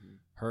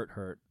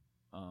 hurt.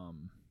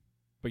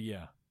 But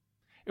yeah,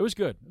 it was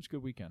good. It was a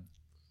good weekend.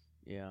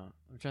 Yeah,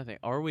 I'm trying to think.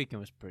 Our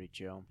weekend was pretty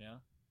chill. Yeah,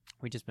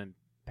 we just been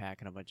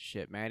packing a bunch of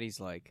shit. Maddie's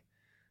like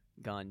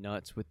gone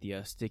nuts with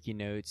the sticky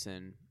notes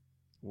and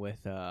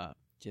with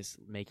just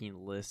making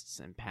lists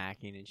and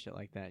packing and shit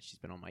like that. She's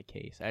been on my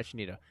case. I actually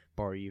need to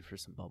borrow you for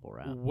some bubble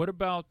wrap. What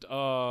about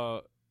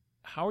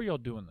how are y'all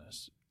doing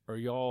this? Are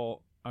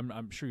y'all?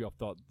 I'm sure y'all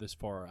thought this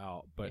far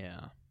out, but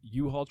yeah,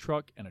 U-Haul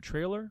truck and a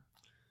trailer,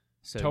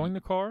 so towing the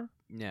car.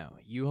 No,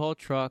 U-Haul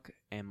truck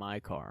and my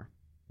car.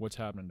 What's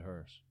happening to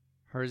hers?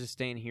 Hers is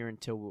staying here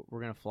until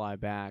we're gonna fly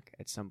back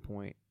at some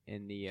point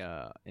in the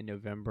in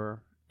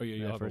November. Oh yeah,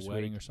 you'll have a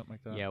wedding or something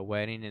like that. Yeah,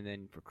 wedding, and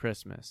then for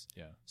Christmas.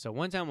 Yeah. So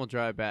one time we'll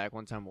drive back,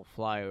 one time we'll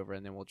fly over,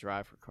 and then we'll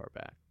drive her car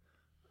back.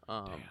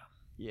 Damn.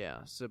 Yeah.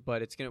 So,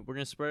 but we're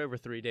gonna spread over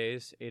 3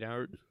 days, 8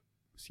 hours.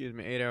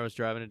 8 hours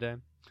driving a day.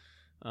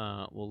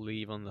 We'll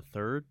leave on the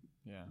 3rd.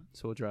 Yeah.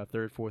 So we'll drive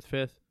 3rd, 4th,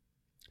 5th.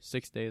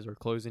 6 days, our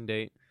closing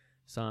date.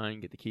 Sign,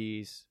 get the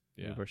keys,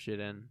 move our shit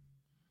in.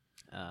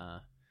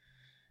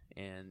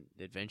 And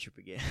the adventure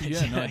begins.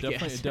 Yeah, no, it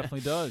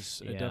definitely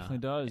does. It definitely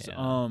does.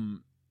 Yeah.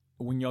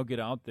 When y'all get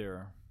out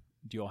there,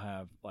 do y'all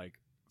have like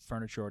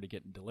furniture already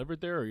getting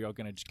delivered there, or y'all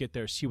gonna just get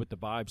there, see what the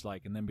vibe's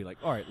like, and then be like,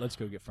 all right, let's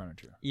go get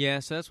furniture? Yeah,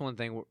 so that's one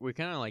thing. We're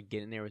kind of like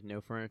getting there with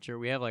no furniture.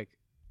 We have like,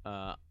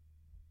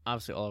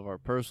 obviously all of our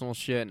personal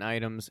shit and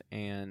items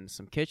and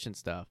some kitchen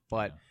stuff,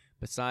 but. Yeah.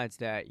 Besides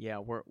that,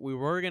 we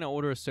were going to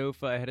order a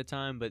sofa ahead of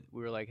time, but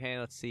we were like, hey,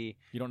 let's see.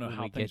 You don't know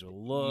how things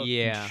will look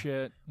and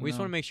shit. We just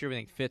want to make sure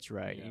everything fits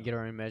right and get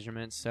our own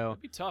measurements. So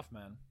that'd be tough,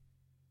 man.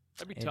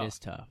 That'd be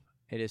tough.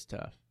 It is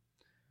tough.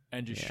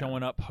 And just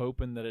showing up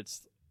hoping that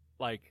it's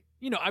like,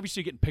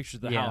 obviously getting pictures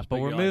of the house.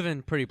 But we're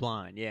moving pretty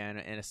blind, in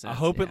a sense. I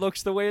hope it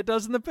looks the way it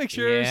does in the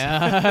pictures.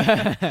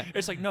 Yeah.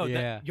 It's like, no,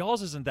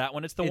 y'all's isn't that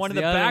one. It's the one in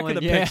the back of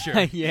the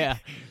picture. Yeah.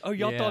 Oh,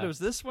 y'all thought it was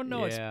this one?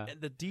 No, it's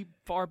the deep,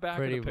 far back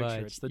of the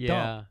picture. It's the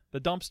dump, the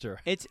dumpster.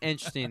 It's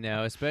interesting,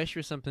 though,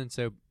 especially for something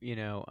so,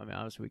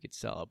 obviously we could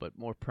sell it, but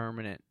more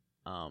permanent.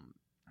 I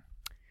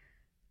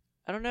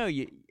don't know.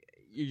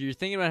 You're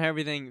thinking about how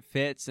everything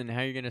fits and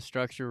how you're going to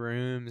structure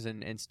rooms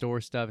and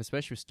store stuff,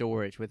 especially with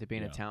storage, with it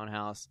being a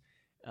townhouse.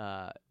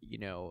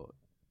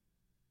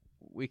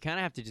 We kind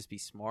of have to just be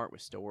smart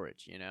with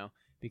storage,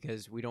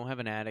 because we don't have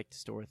an attic to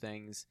store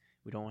things.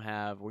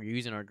 We're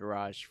using our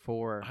garage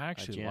for I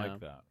actually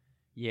like that.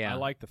 Yeah. I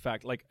like the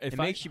fact, like, if it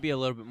makes you be a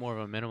little bit more of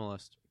a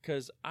minimalist.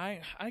 Because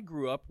I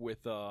grew up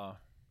with, I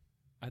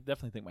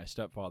definitely think my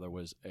stepfather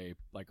was a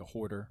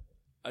hoarder.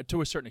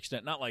 To a certain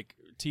extent, not like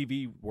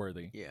TV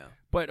worthy. Yeah.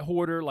 But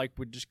hoarder, like,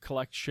 would just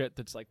collect shit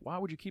that's like, why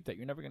would you keep that?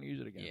 You're never going to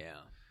use it again. Yeah.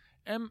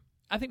 And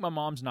I think my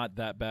mom's not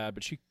that bad,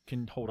 but she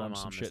can hold on to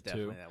some shit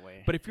too. That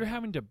way. But if you're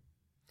having to,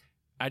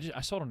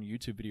 I saw it on a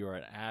YouTube video or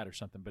an ad or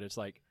something, but it's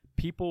like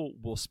people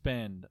will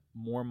spend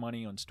more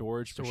money on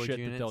storage for shit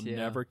units, that they'll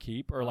never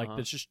keep, or like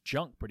that's just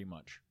junk pretty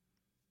much.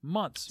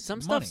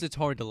 Some stuff's it's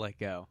hard to let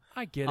go.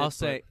 I get it. I'll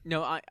say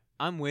no.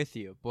 I'm with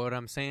you, but what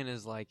I'm saying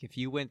is, like, if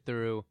you went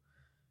through,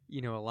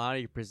 a lot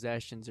of your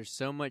possessions, there's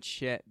so much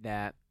shit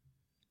that,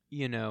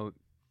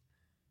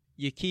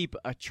 you keep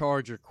a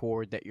charger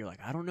cord that you're like,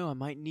 I don't know, I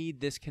might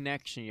need this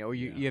connection, or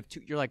you have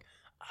two. You're like,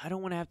 I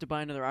don't want to have to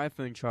buy another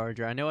iPhone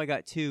charger. I know I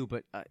got two,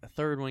 but a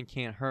third one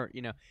can't hurt.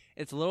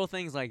 It's little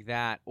things like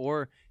that,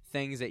 or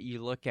things that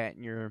you look at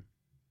and you're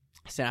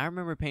saying, I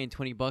remember paying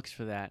 $20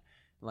 for that.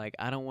 Like,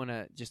 I don't want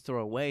to just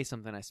throw away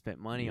something I spent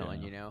money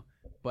on,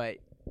 But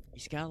you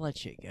just gotta let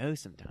shit go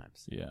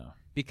sometimes. Yeah.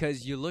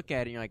 Because you look at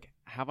it and you're like,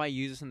 have I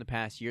used this in the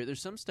past year?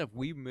 There's some stuff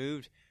we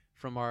moved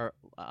from our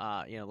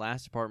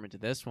last apartment to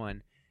this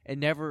one. It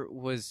never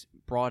was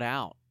brought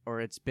out,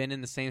 or it's been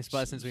in the same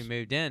spot since we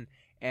moved in.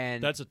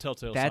 And that's a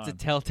telltale sign. That's a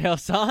telltale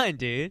sign,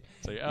 dude.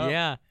 So,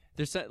 yeah.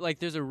 There's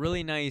a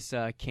really nice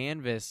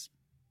canvas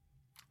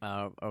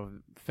of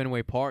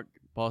Fenway Park,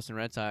 Boston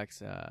Red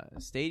Sox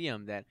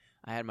stadium that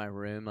I had in my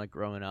room like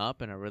growing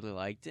up, and I really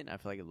liked it. And I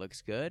feel like it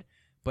looks good.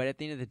 But at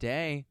the end of the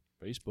day,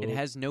 Facebook. It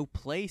has no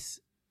place,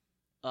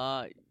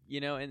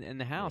 in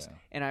the house. Yeah.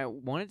 And I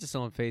wanted to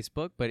sell on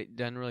Facebook, but it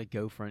doesn't really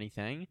go for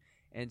anything.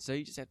 And so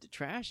you just have to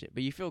trash it.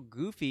 But you feel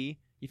goofy.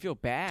 You feel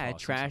bad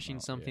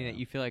trashing something that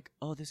you feel like,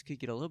 oh, this could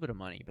get a little bit of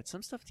money. But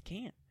some stuff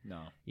can't.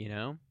 No.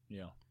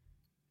 Yeah.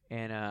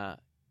 And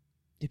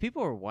the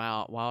people are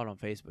wild on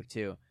Facebook,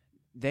 too.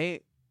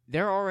 They're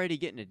already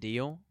getting a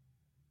deal,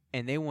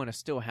 and they want to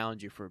still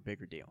hound you for a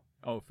bigger deal.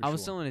 Oh, for sure. I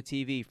was selling a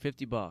TV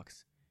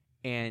 $50,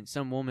 and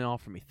some woman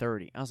offered me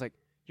 $30. I was like,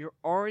 you're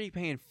already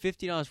paying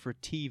 $50 for a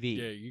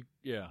TV.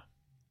 Yeah.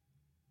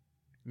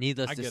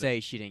 Needless to say,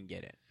 she didn't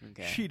get it.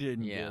 Okay. She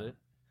didn't get it.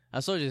 I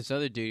saw this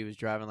other dude. He was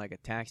driving like a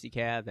taxi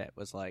cab that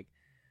was like,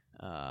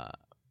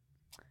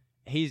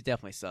 he's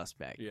definitely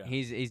suspect. Yeah.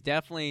 He's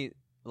definitely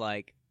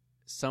like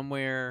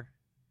somewhere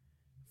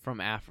from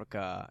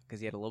Africa, because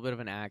he had a little bit of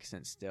an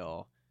accent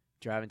still.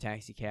 driving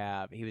taxi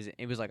cab.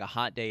 It was like a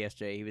hot day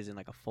yesterday. He was in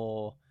like a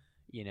full,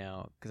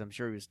 because I'm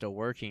sure he was still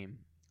working,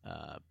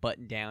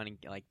 button down and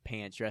like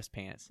dress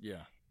pants.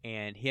 Yeah.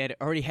 And he had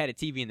already had a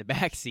TV in the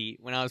back seat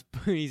when I was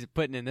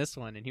putting in this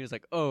one, and he was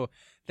like, "Oh,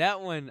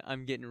 that one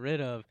I'm getting rid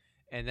of,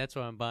 and that's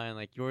why I'm buying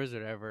like yours or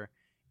whatever."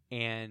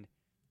 And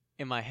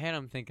in my head,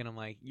 I'm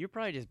like, "You're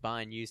probably just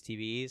buying used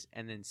TVs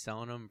and then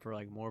selling them for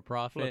like more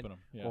profit, them,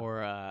 yeah.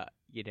 or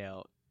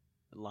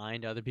lying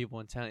to other people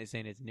and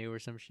saying it's new or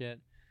some shit."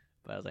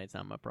 But I was like, "It's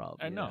not my problem."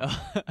 I know.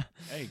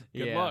 Hey,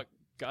 good luck.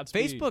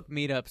 Godspeed. Facebook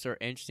meetups are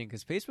interesting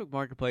because Facebook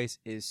Marketplace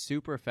is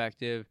super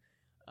effective,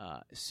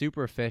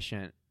 super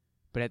efficient.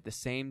 But at the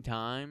same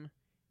time,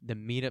 the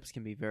meetups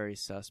can be very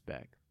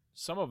suspect.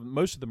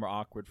 Most of them are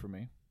awkward for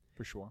me,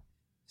 for sure.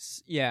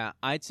 Yeah,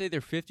 I'd say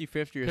they're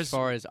 50-50 as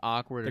far as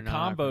awkward or not.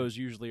 The combos awkward.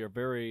 usually are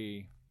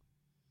very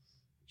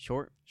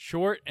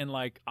short and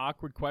like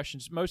awkward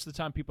questions. Most of the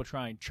time, people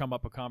try and chum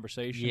up a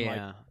conversation.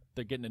 Yeah. Like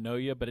they're getting to know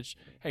you, but it's,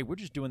 hey, we're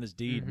just doing this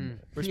deed. Mm-hmm.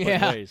 We're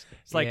splitting ways.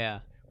 It's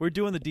like, we're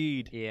doing the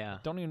deed. Yeah.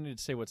 Don't even need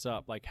to say what's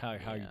up, like how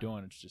you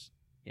doing. It's just.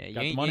 Yeah,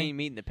 you ain't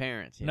meeting the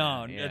parents.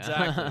 No,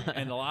 exactly.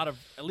 And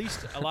at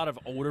least a lot of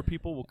older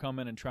people will come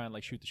in and try and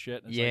like shoot the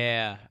shit. And it's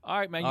like, all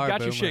right, man, you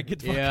got your shit. Get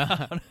the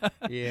fuck out.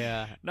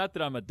 Yeah. Not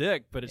that I'm a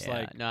dick, but it's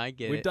like, no, I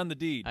get it. We've done the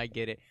deed. I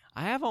get it.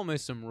 I have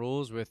almost some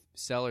rules with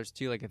sellers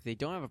too. Like if they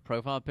don't have a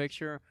profile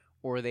picture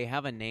or they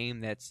have a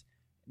name that's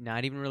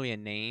not even really a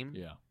name.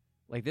 Yeah.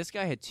 Like this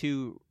guy had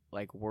 2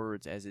 like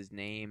words as his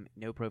name,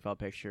 no profile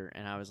picture,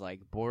 and I was like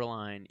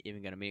borderline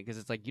even gonna meet it because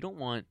it's like you don't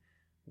want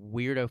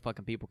weirdo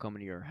fucking people coming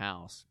to your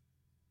house.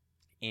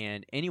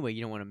 And anyway,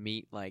 you don't want to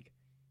meet like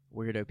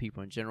weirdo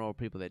people in general,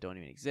 people that don't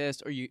even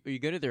exist. Or you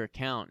go to their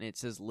account and it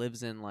says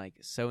lives in like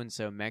so and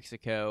so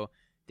Mexico.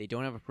 They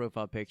don't have a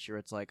profile picture.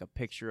 It's like a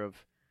picture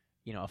of,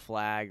 a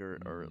flag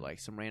or like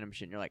some random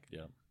shit. And you're like,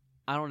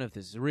 I don't know if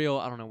this is real.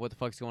 I don't know what the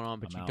fuck's going on.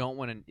 But you don't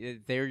want to.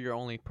 They're your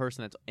only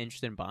person that's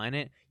interested in buying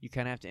it. You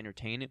kind of have to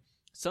entertain it.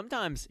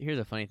 Sometimes, here's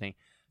a funny thing.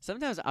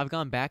 Sometimes I've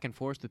gone back and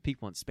forth with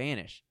people in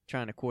Spanish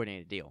trying to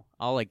coordinate a deal.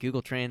 I'll like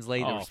Google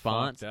Translate the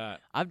response. Fuck that.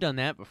 I've done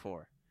that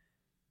before.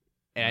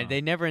 And they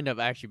never end up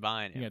actually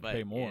buying it. You have to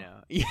pay more.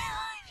 Yeah.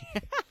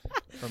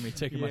 For me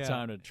taking my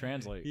time to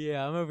translate.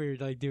 Yeah, I'm over here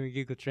like doing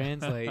Google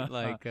Translate.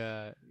 Like,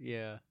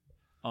 yeah.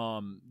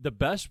 The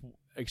best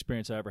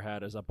experience I ever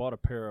had is I bought a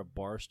pair of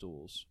bar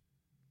stools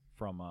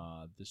from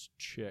this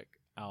chick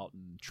out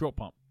in Trill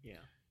Pump. Yeah.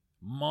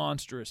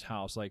 Monstrous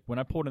house. Like when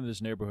I pulled into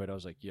this neighborhood, I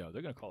was like, "Yo,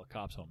 they're gonna call the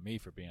cops on me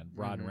for being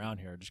riding around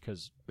here just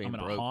because I'm in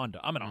a Honda.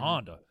 I'm in a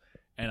Honda,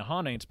 and a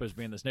Honda ain't supposed to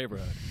be in this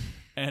neighborhood."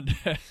 And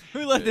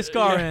who let this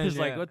car in? It's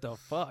like, what the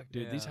fuck,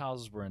 dude? These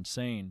houses were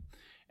insane.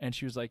 And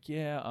she was like,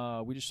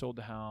 "Yeah, we just sold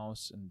the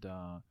house and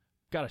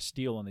got a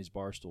steal on these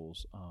bar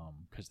stools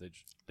because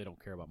they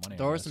don't care about money."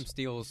 There are some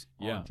steals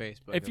on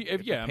Facebook. If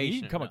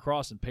you can come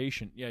across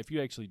impatient. Yeah, if you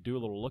actually do a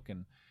little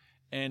looking,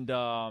 and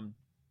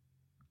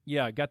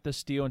I got this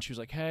steal, and she was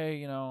like,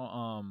 "Hey,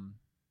 I'll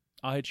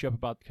hit you up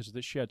about because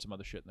she had some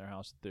other shit in their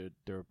house that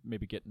they're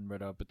maybe getting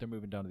rid of, but they're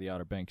moving down to the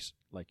Outer Banks,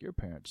 like your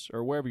parents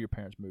or wherever your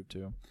parents moved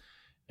to."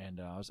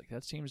 And I was like,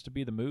 "That seems to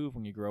be the move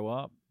when you grow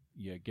up.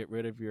 You get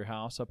rid of your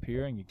house up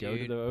here and you go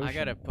to the ocean." I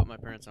gotta put my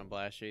parents on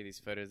blast. Show you these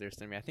photos they're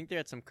sending me. I think they're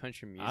at some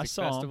country music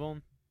festival.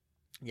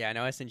 Yeah, I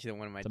know. I sent you the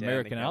one of my dad.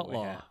 American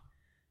Outlaw.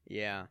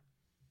 Yeah.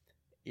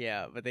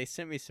 Yeah, but they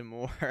sent me some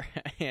more,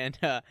 and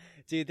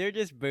dude, they're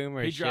just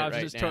boomer he shit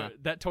drives right now.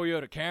 That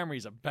Toyota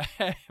Camry's a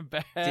bad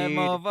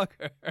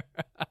motherfucker.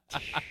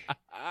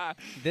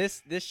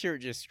 This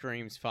shirt just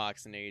screams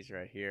Fox News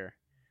right here.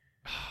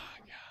 Oh,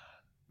 God.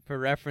 For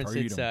reference,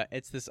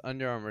 it's this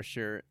Under Armour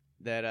shirt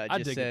that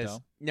just says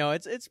no.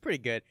 It's pretty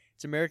good.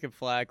 It's American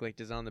flag, like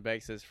design on the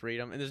back says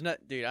freedom, and there's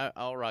not, dude.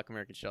 I'll rock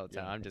American shit all the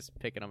time. I'm just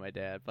picking on my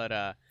dad, but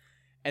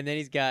and then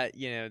he's got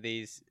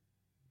these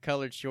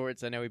colored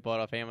shorts I know we bought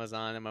off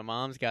Amazon, and my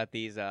mom's got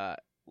these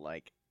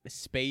like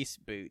space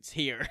boots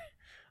here.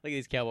 Look at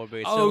these cowboy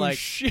boots. Oh, like,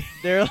 shit.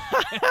 They're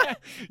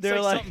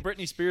they're like something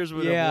Britney Spears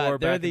would have wore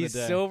back in the day. They're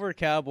these silver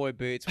cowboy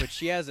boots, which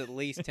she has at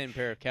least 10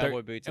 pair of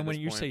cowboy boots. And when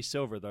you say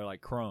silver, they're like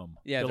chrome.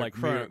 Yeah, they're like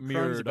chrome.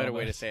 Chrome's a better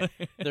way to say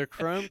it. They're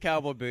chrome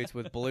cowboy boots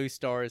with blue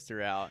stars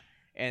throughout,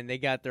 and they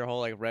got their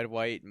whole like red,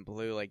 white, and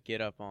blue like get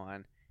up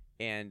on.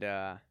 And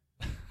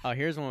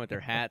here's one with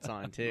their hats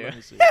on too. Let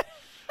me see.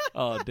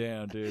 Oh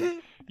damn,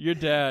 dude. Your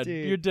dad,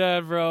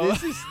 bro.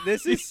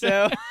 This is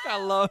so.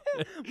 I love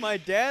it. My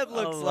dad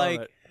looks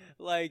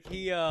like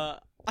he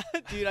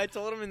dude, I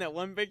told him in that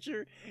one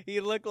picture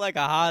he looked like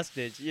a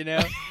hostage, He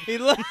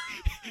looked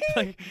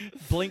like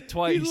blink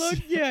twice.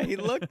 He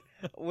looked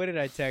what did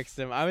I text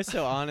him? I was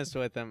so honest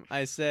with him.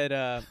 I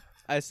said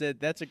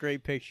that's a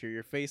great picture.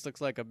 Your face looks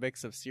like a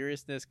mix of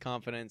seriousness,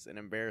 confidence, and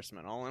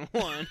embarrassment all in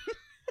one.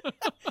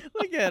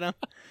 Look at him.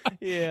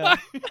 Yeah.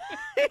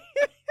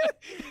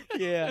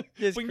 Yeah,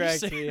 just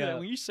cracks me up.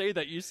 When you say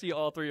that, you see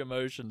all three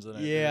emotions in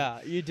it.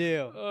 Yeah, you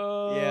do.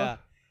 Yeah.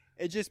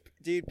 It just,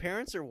 dude,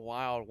 parents are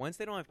wild. Once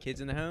they don't have kids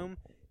in the home,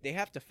 they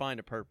have to find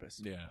a purpose.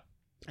 Yeah.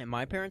 And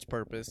my parents'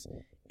 purpose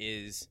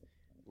is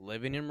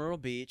living in Myrtle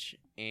Beach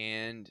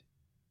and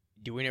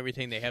doing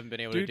everything they haven't been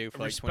able to do for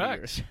like 20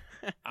 years.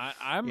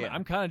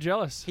 I'm kind of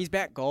jealous. He's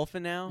back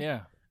golfing now.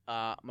 Yeah.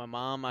 My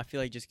mom, I feel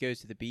like, just goes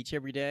to the beach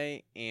every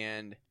day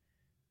and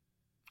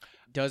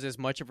does as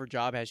much of her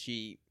job as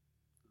she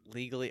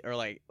legally or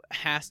like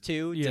has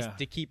to just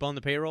to keep on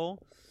the payroll.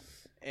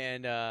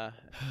 And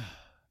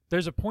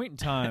there's a point in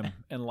time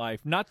in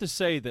life, not to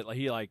say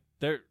that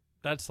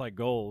that's like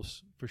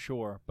goals for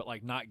sure, but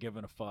like not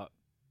giving a fuck.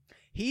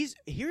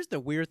 Here's the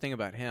weird thing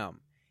about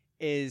him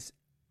is,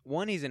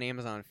 one, he's an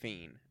Amazon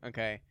fiend.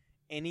 Okay,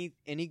 any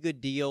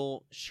good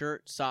deal,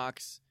 shirt,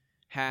 socks,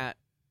 hat,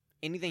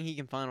 anything he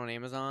can find on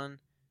Amazon,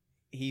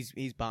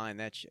 he's buying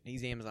that shit.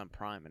 He's Amazon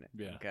Priming it.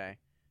 Yeah. Okay,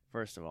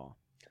 first of all.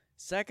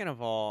 Second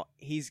of all,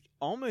 he's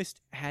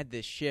almost had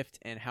this shift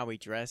in how he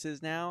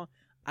dresses now.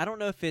 I don't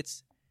know if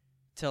it's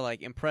to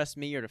like impress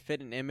me or to fit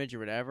an image or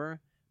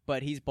whatever,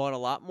 but he's bought a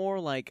lot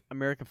more like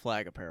American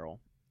flag apparel.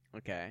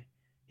 Okay,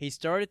 he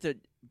started to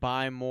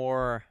buy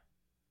more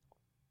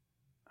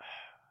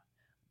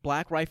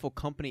Black Rifle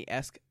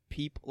Company-esque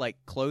like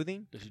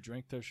clothing. Does he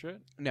drink their shit?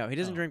 No, he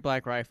doesn't drink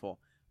Black Rifle.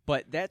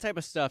 But that type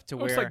of stuff to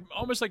where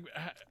almost like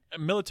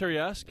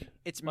military-esque.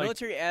 It's like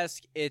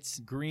military-esque. It's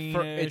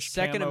greenish. It's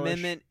Second camo-ish.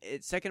 Amendment.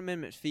 It's Second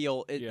Amendment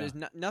feel. There's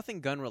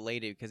nothing gun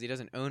related because he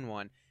doesn't own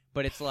one.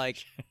 But it's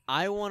like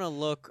I want to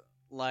look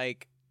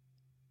like.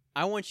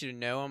 I want you to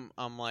know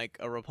I'm like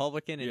a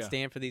Republican and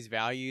stand for these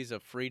values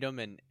of freedom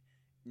and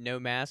no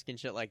mask and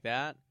shit like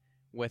that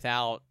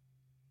without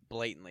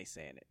blatantly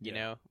saying it. You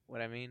know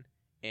what I mean?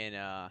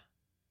 And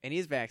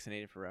he's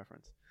vaccinated for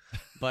reference.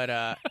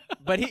 But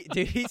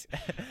he's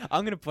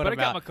I'm gonna put him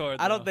out. My card,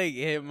 I don't think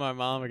him and my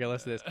mom are gonna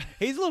listen to this.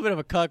 He's a little bit of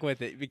a cuck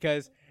with it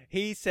because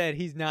he said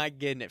he's not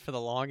getting it for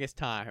the longest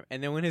time,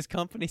 and then when his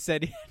company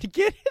said he had to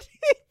get it,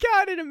 he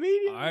got it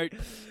immediately. All right,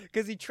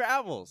 because he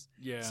travels.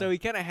 Yeah. So he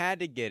kind of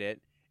had to get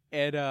it.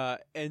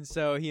 And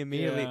so he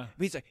immediately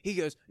he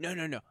goes,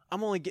 no,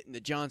 I'm only getting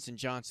the Johnson &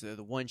 Johnson,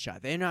 the one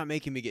shot. They're not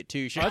making me get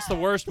two shots. That's the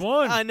worst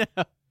one. I know.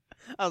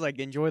 I was like,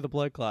 enjoy the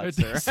blood clot,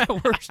 sir. That's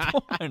the worst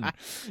one.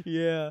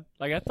 Yeah.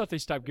 Like I thought they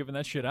stopped giving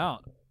that shit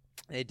out.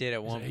 They did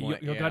at one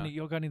point. You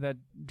got any that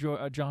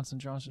Johnson &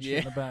 Johnson shit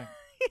in the back?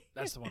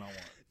 That's the one I want.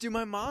 Dude,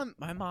 my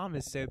mom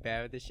is so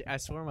bad with this shit. I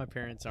swear my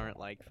parents aren't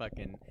like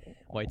fucking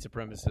white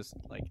supremacists,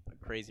 like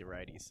crazy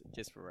righties,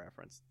 just for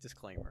reference.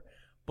 Disclaimer.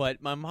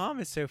 But my mom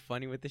is so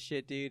funny with the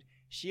shit, dude.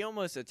 She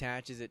almost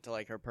attaches it to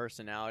like her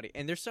personality.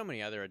 And there's so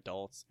many other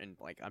adults, and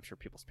like I'm sure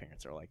people's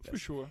parents are like this. For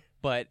sure.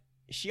 But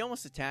she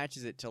almost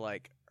attaches it to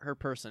like her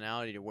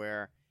personality, to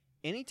where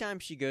anytime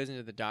she goes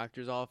into the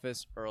doctor's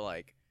office, or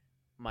like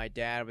my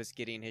dad was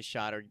getting his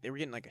shot, or they were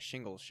getting like a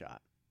shingles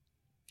shot,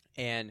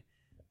 and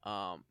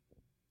the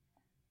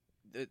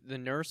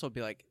nurse will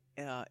be like,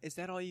 is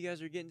that all you guys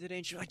are getting today?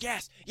 And she's like,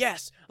 yes.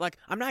 Like,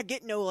 I'm not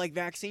getting no, like,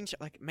 vaccine shot.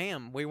 Like,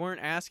 ma'am, we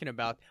weren't asking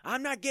about,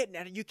 I'm not getting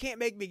it. You can't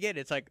make me get it.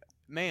 It's like,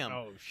 ma'am,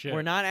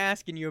 we're not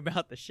asking you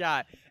about the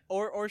shot.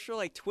 Or she'll,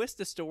 like, twist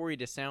the story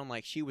to sound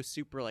like she was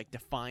super, like,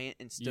 defiant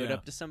and stood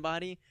up to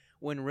somebody,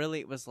 when really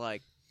it was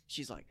like,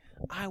 she's like,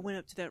 I went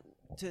up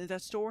to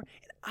that store and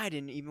I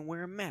didn't even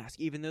wear a mask,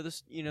 even though the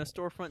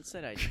storefront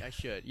said I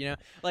should.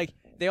 Like,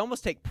 they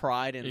almost take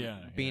pride in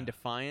being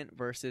defiant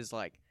versus,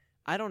 like,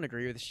 I don't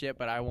agree with the shit,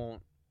 but I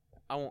won't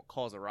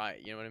cause a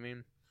riot. You know what I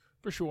mean?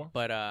 For sure.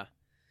 But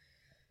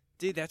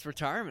dude, that's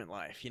retirement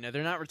life.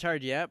 They're not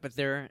retired yet, but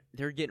they're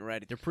getting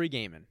ready. They're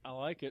pre-gaming. I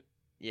like it.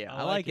 Yeah,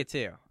 I like it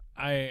too.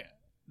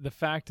 The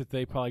fact that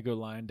they probably go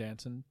line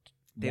dancing.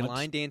 They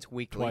line dance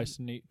weekly, twice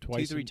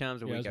 2-3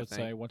 times a week. I would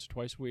say once or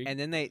twice a week. And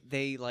then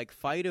they like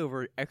fight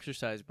over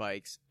exercise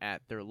bikes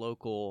at their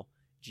local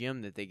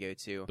gym that they go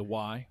to. The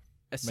Y.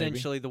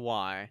 Essentially, the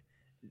Y.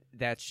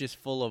 That's just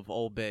full of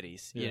old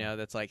biddies,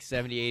 that's like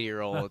 70,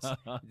 80-year-olds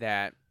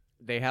that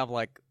they have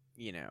like,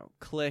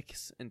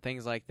 cliques and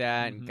things like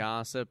that, and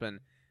gossip, and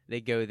they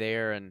go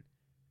there and,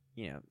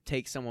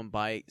 take someone's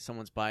bike,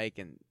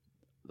 and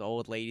the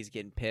old lady's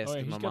getting pissed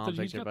and my mom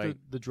takes her bike.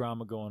 The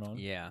drama going on.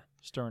 Yeah.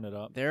 Stirring it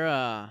up.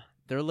 They're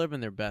living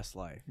their best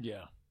life.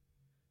 Yeah.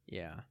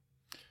 Yeah.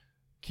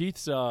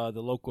 Keith's the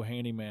local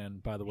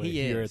handyman, by the way,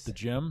 here at the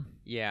gym.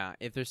 Yeah.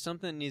 If there's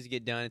something that needs to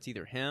get done, it's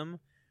either him,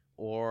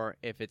 or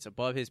if it's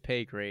above his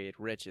pay grade,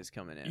 Rich is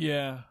coming in.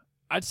 Yeah.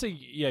 I'd say,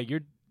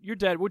 your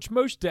dad, which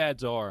most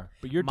dads are,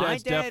 but your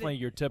dad's definitely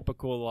your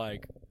typical,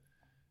 like,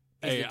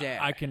 hey,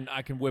 I can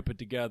whip it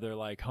together,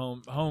 like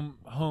home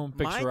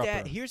fixer-upper. My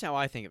dad, here's how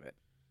I think of it.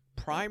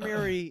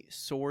 Primary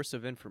source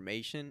of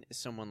information is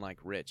someone like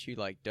Rich, who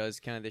like does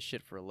kind of this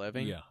shit for a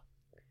living. Yeah.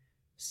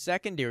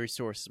 Secondary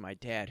source is my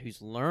dad,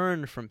 who's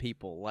learned from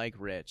people like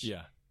Rich.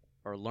 Yeah.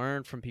 Or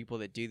learned from people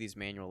that do these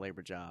manual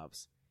labor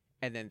jobs.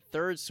 And then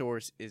third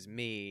source is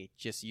me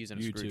just using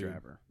a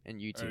screwdriver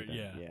and YouTube.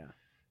 Yeah.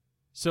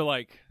 So,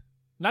 like,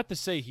 not to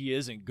say he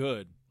isn't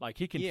good. Like,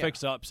 he can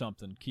fix up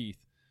something,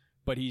 Keith.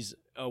 But he's,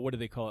 what do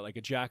they call it? Like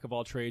a jack of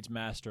all trades,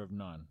 master of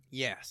none.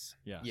 Yes.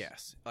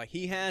 Like,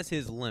 he has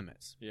his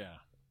limits. Yeah.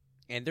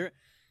 And they're,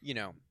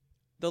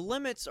 the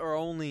limits are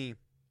only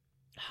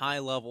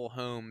high-level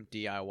home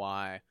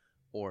DIY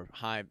or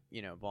high,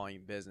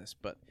 volume business.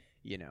 But,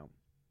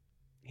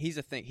 he's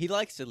a thing. He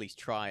likes to at least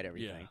try it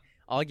everything. Yeah.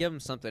 I'll give him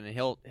something, and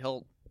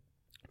he'll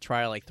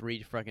try like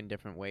 3 fucking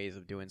different ways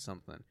of doing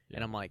something,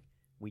 and I'm like,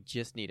 we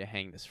just need to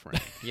hang this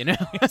frame, you know?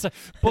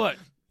 But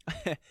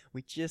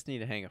we just need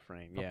to hang a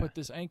frame. I'll put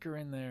this anchor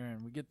in there,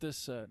 and we get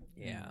this.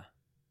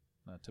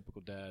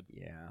 Typical dad.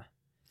 Yeah,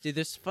 dude.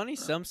 There's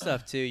some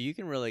stuff too. You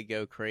can really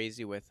go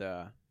crazy with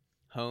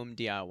home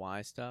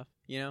DIY stuff.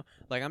 You know,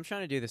 like I'm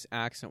trying to do this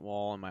accent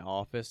wall in my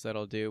office that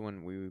I'll do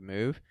when we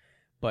move,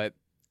 but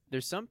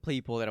there's some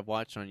people that I've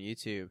watched on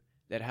YouTube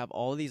that have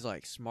all these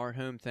like smart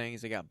home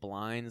things. They got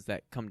blinds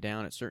that come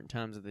down at certain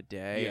times of the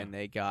day, and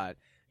they got,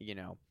 you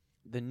know,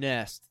 the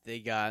Nest. They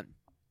got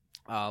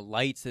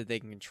lights that they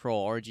can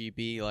control,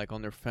 RGB, like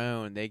on their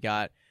phone. They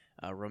got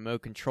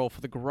remote control for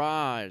the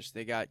garage.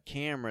 They got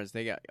cameras.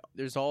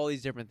 There's all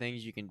these different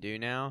things you can do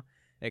now.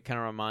 It kind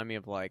of remind me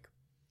of like,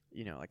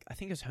 you know, like I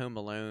think it's Home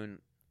Alone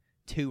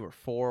 2 or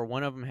 4.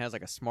 One of them has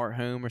like a smart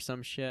home or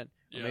some shit.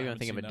 Or maybe I'm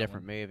thinking of a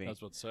different movie.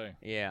 That's what to say.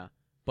 Yeah.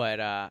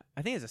 But I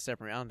think it's a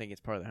separate. I don't think it's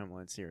part of the Home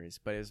Alone series.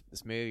 But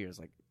this movie was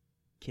like,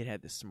 kid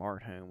had this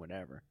smart home,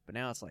 whatever. But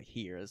now it's like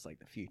here. It's like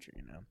the future,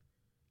 you know.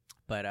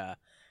 But I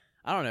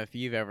don't know if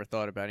you've ever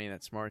thought about any of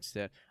that smart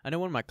stuff. I know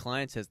one of my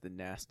clients has the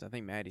Nest. I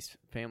think Maddie's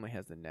family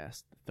has the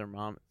Nest, the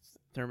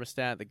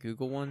thermostat, the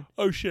Google one.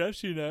 Oh shit, I've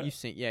seen that. You've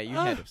seen? Yeah, you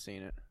had to have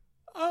seen it.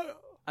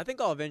 I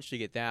think I'll eventually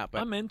get that.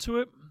 But I'm into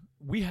it.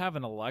 We have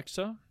an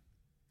Alexa.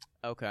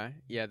 Okay,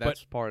 yeah,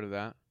 that's part of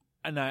that.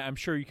 And I'm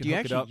sure you can. Do you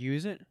hook it up. actually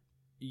use it?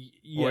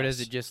 Yes. Or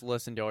does it just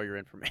listen to all your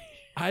information?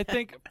 I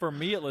think for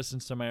me, it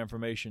listens to my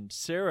information.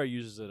 Sarah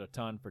uses it a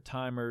ton for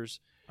timers.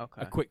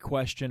 Okay. A quick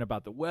question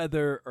about the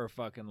weather, or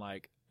fucking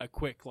like a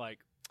quick like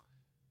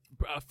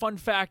a fun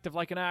fact of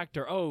like an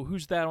actor. Oh,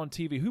 who's that on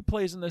TV? Who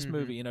plays in this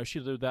movie? You know,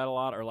 she'll do that a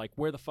lot. Or like,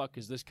 where the fuck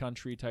is this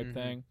country type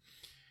thing.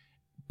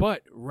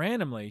 But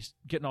randomly,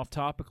 getting off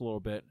topic a little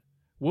bit,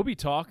 we'll be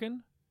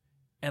talking,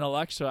 and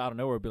Alexa out of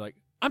nowhere will be like,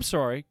 "I'm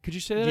sorry, could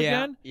you say that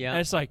again?" Yeah. And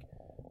it's like,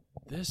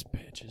 this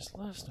bitch is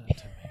listening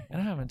to me,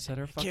 and I haven't said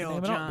her fucking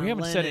name at all. We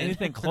haven't said Lennon.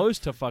 anything close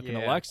to fucking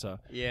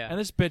Alexa. Yeah. And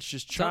this bitch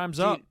just chimes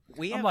up.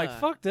 I'm like,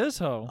 fuck this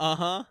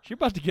hoe. She's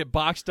about to get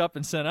boxed up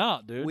and sent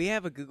out, dude. We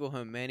have a Google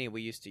Home Mini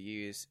we used to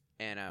use,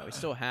 and we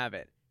still have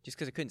it, just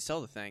because I couldn't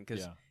sell the thing,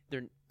 because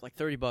they're like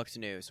 $30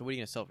 new. So what are you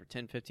going to sell for,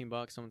 $10,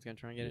 $15? Someone's going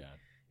to try and get it?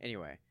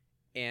 Anyway.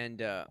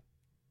 And,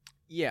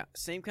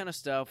 same kind of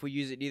stuff. We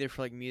use it either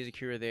for like music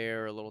here or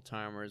there, or little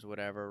timers,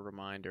 whatever,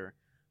 reminder.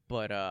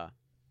 But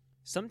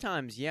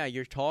sometimes,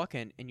 you're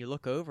talking and you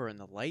look over and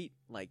the light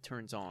like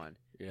turns on,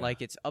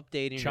 like it's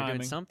updating or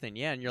doing something.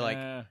 Yeah, and you're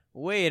like,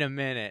 wait a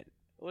minute,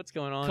 what's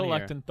going on?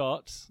 Collecting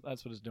thoughts.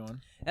 That's what it's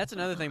doing. That's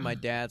another thing my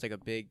dad's like a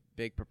big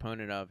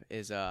proponent of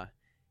is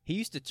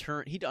he'd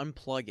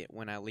unplug it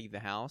when I leave the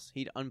house.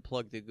 He'd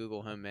unplug the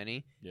Google Home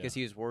Mini because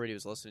he was worried he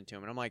was listening to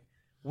him, and I'm like,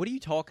 what are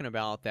you talking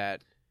about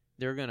that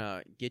they're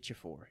gonna get you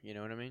for? You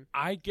know what I mean?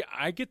 I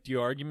get the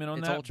argument on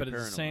that, but at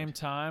the same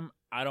time,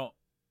 I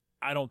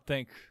don't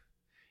think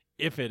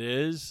if it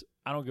is,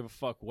 I don't give a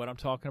fuck what I'm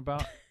talking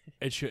about.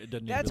 It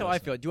doesn't. That's how I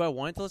feel. Do I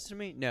want it to listen to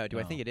me? No. Do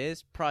I think it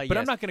is? Probably. But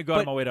yes. I'm not going to go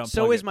out of my way to unplug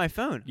So is it. my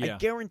phone. Yeah. I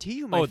guarantee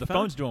you, my phone. the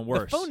phone's doing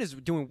worse. The phone is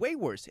doing way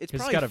worse. It's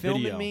probably got a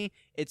filming video. me.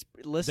 It's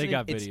listening. They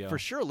got video. It's for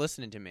sure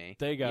listening to me.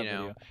 They got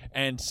video,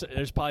 and so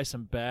there's probably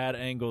some bad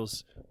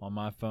angles on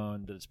my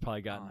phone that it's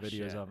probably gotten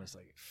videos of. It's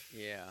like,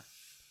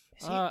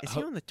 Is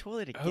he on the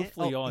toilet again?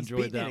 Hopefully y'all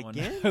enjoyed that one.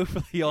 Again?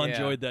 Hopefully y'all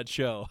enjoyed that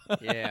show.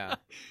 Yeah.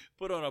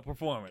 Put on a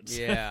performance.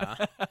 Yeah.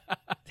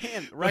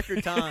 Damn,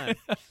 record time.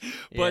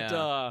 But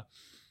I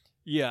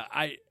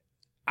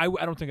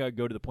don't think I'd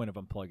go to the point of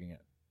unplugging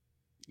it.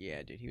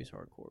 Yeah, dude, he was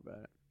hardcore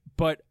about it.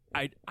 But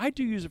I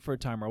do use it for a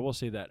timer. I will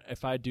say that.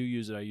 If I do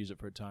use it, I use it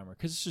for a timer.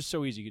 Because it's just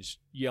so easy. You can just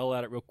yell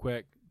at it real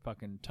quick,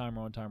 fucking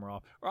timer on, timer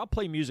off. Or I'll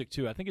play music,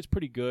 too. I think it's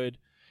pretty good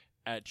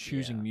at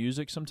choosing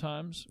music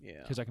sometimes.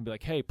 Yeah. Because I can be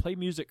like, hey, play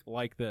music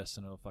like this,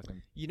 and it'll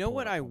fucking... You know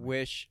what I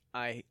wish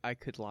I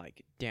could,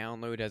 like,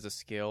 download as a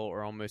skill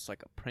or almost,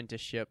 like,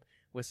 apprenticeship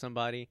with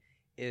somebody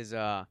is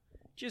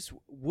just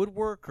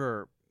woodwork,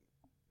 or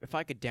if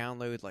I could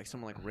download, like,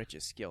 someone like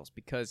Rich's skills.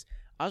 Because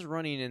I was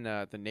running in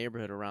the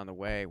neighborhood around the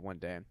way one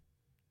day,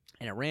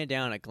 and I ran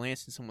down, I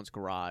glanced in someone's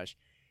garage,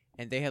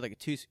 and they had, like,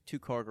 a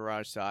two-car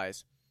garage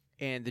size,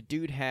 and the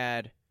dude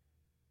had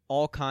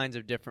all kinds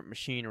of different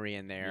machinery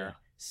in there. Yeah.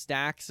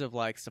 Stacks of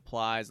like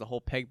supplies, the whole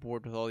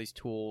pegboard with all these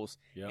tools,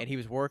 and he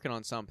was working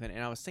on something.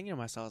 And I was thinking to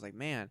myself, I was like,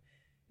 man,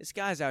 this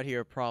guy's out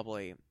here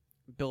probably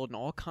building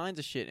all kinds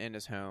of shit in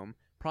his home,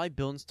 probably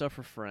building stuff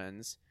for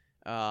friends.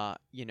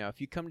 If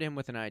you come to him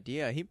with an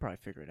idea, he'd probably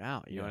figure it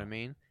out. You know what I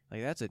mean?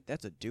 Like that's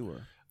a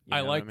doer.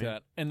 I like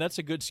that, and that's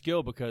a good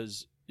skill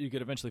because you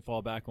could eventually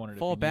fall back on it.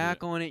 Fall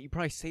back on it. You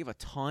probably save a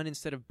ton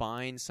instead of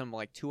buying some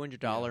like $200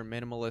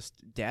 minimalist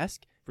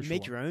desk. You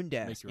make your own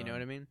desk. You know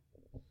what I mean?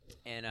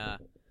 And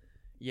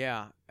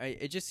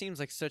it just seems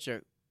like such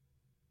a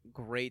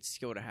great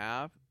skill to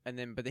have. And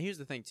then, but here's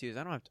the thing too: is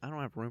I don't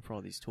have room for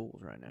all these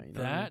tools right now. You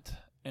know that,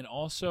 and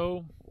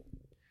also,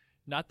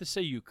 not to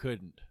say you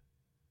couldn't,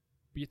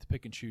 but you have to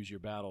pick and choose your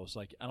battles.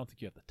 Like I don't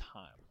think you have the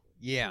time.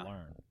 Yeah. To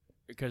learn.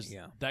 because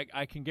that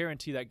I can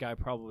guarantee that guy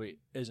probably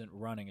isn't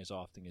running as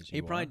often as you.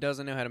 He probably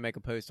doesn't know how to make a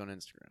post on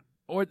Instagram,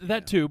 or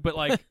that too. But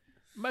like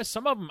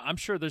some of them, I'm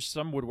sure there's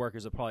some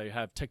woodworkers that probably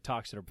have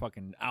TikToks that are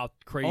fucking out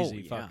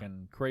crazy,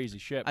 fucking crazy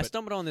shit. I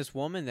stumbled on this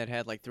woman that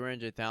had like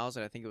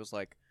 300,000. I think it was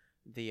like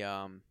the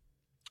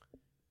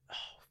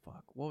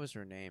what was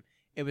her name?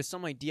 It was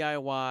some like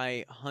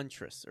DIY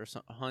huntress or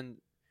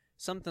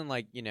something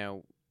like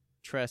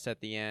tress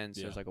at the end,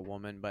 so it's like a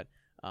woman. But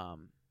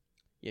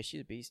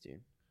she's a beast,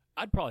 dude.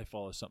 I'd probably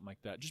follow something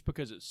like that just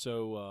because it's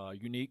so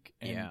unique,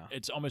 and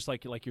it's almost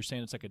like you're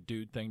saying it's like a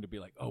dude thing to be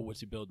like, oh, what's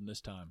he building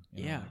this time?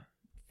 You know, like,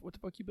 what the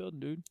fuck you building,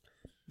 dude?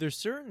 There's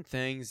certain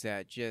things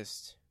that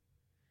just,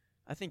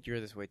 I think you're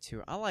this way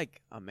too. I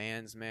like a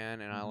man's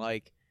man, and I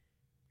like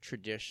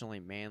traditionally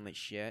manly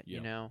shit.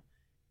 You know,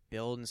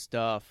 building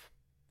stuff,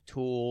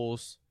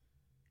 tools,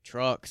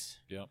 trucks,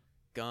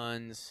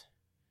 guns,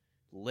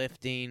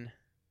 lifting,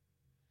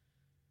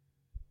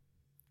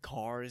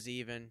 cars,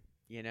 even.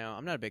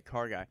 I'm not a big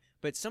car guy,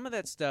 but some of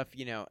that stuff,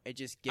 it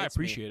just gets me. I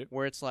appreciate it.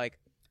 Where it's like,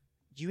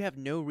 you have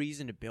no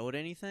reason to build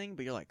anything,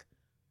 but you're like,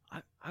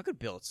 I could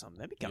build something.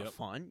 That'd be kind of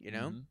fun,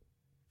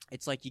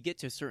 It's like you get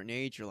to a certain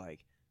age, you're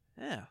like,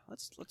 yeah,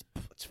 let's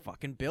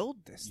fucking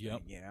build this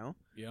thing,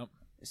 Yep.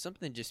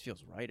 Something just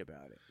feels right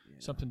about it.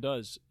 Something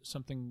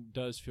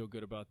does feel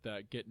good about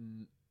that.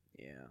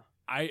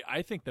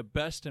 I think the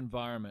best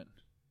environment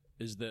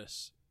is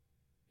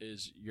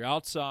you're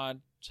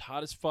outside, it's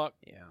hot as fuck.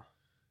 Yeah.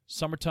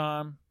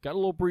 Summertime, got a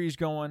little breeze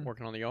going.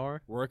 Working on the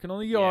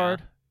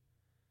yard.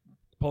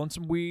 Pulling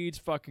some weeds,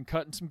 fucking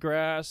cutting some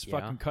grass,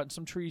 fucking cutting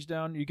some trees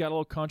down. You got a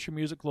little country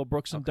music, a little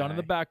Brooks and Dunn in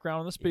the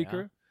background on the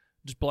speaker.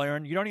 Just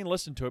blaring. You don't even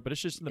listen to it, but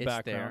it's just in the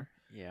background.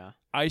 There. Yeah.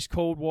 Ice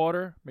cold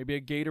water, maybe a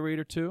Gatorade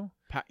or two.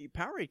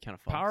 Powerade kind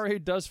of fucks.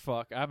 Powerade does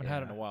fuck. I haven't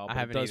had it in a while, but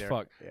it does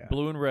fuck. Yeah.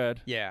 Blue and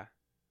red. Yeah.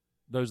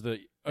 Those are the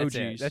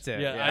OGs. That's it.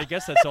 Yeah, I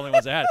guess that's the only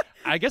ones I had.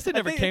 I guess they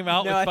never came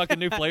out with fucking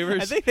new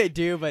flavors. I think they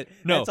do, but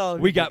that's all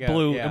we got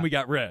blue and we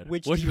got red.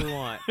 Which do you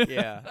want?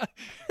 Yeah.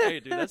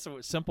 Hey, dude, that's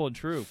simple and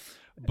true.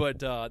 But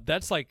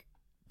that's like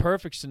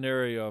perfect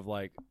scenario of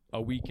like a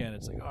weekend.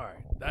 It's like, all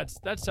right,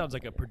 that sounds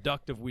like a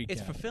productive weekend.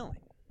 It's fulfilling.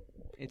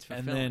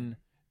 And then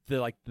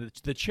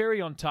the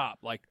cherry on top,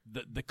 like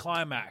the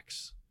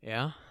climax.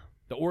 Yeah.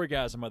 The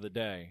orgasm of the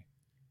day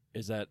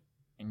is that,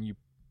 and you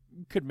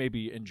could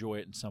maybe enjoy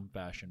it in some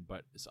fashion,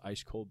 but it's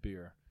ice cold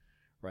beer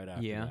right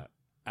after that.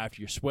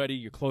 After you're sweaty,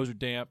 your clothes are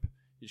damp,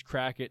 you just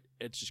crack it,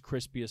 it's just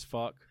crispy as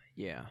fuck.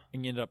 Yeah.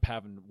 And you end up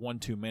having one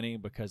too many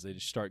because they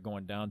just start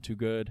going down too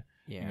good.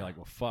 Yeah. And you're like,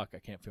 well, fuck, I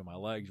can't feel my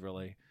legs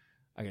really.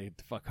 I gotta get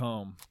the fuck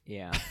home.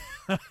 Yeah.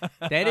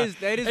 that is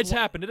it's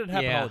happened. It didn't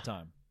happen all the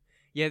time.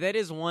 Yeah, that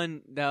is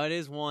one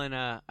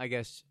I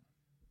guess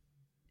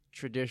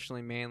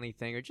traditionally manly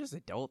thing or just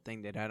adult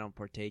thing that I don't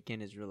partake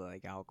in is really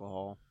like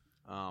alcohol.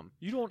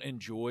 You don't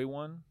enjoy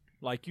one?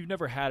 Like you've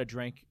never had a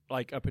drink,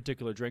 like a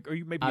particular drink, or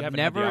you haven't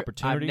had the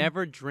opportunity? I've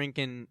never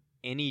drinking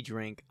any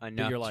drink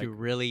enough to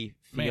really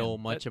feel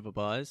much of a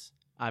buzz.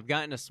 I've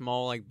gotten a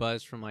small like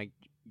buzz from like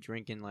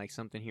drinking like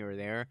something here or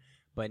there,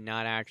 but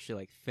not actually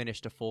like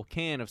finished a full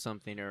can of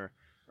something or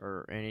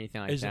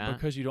anything like that. Is it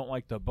because you don't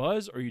like the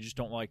buzz or you just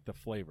don't like the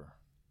flavor?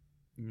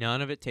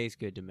 None of it tastes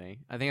good to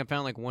me. I think I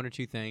found like one or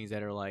two things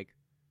that are like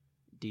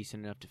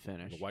decent enough to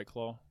finish. The White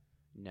Claw?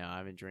 No, I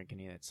haven't drank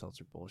any of that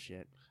seltzer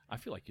bullshit. I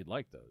feel like you'd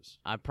like those.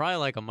 I probably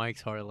like a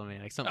Mike's Hard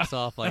Lemonade, like something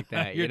soft like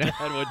that. Your dad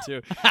would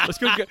too. Let's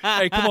go.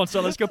 Hey, come on,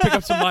 son. Let's go pick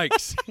up some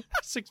Mikes.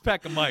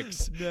 6-pack of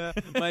Mikes. No,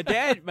 my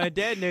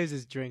dad knows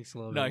his drinks a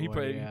little bit. He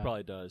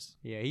probably does.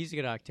 Yeah, he used to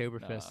go to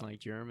Oktoberfest in like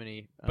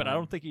Germany. But I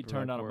don't think he'd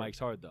turn down a Mike's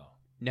Hard though.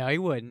 No, he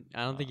wouldn't.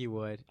 I don't think he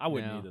would. I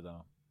wouldn't either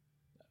though.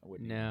 I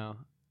wouldn't. No.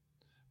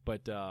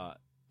 But I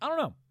don't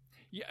know.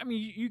 Yeah, I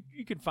mean,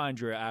 you can find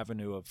your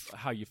avenue of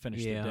how you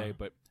finish the day,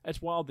 but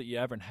it's wild that you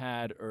haven't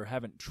had or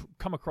haven't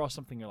come across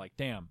something you're like,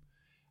 damn,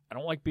 I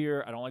don't like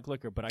beer, I don't like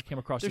liquor, but I came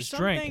across this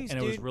drink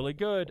and it was really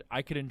good.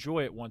 I could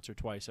enjoy it once or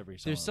twice every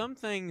summer. There's some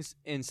things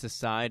in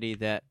society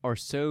that are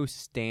so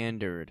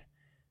standard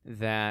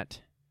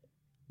that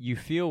you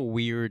feel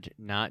weird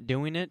not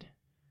doing it,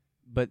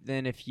 but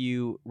then if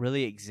you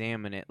really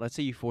examine it, let's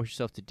say you force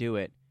yourself to do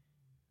it,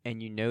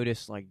 and you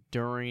notice like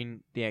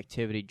during the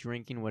activity,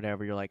 drinking,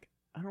 whatever, you're like,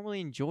 I don't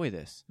really enjoy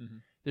this. Mm-hmm.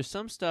 There's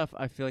some stuff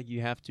I feel like you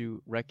have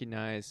to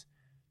recognize,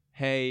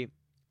 hey,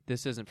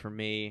 this isn't for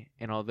me.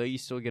 And although you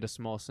still get a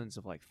small sense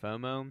of like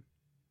FOMO,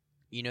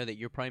 you know that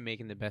you're probably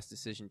making the best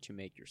decision to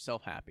make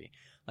yourself happy.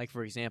 Like,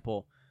 for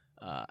example,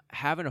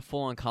 having a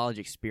full-on college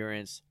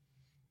experience,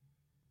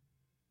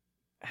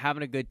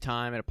 having a good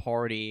time at a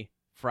party,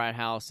 frat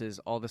houses,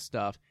 all this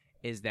stuff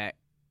is that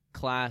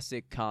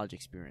classic college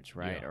experience,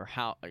 right? Yeah. Or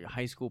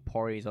high school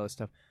parties, all this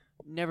stuff.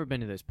 Never been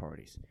to those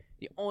parties.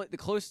 The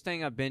closest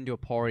thing I've been to a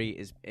party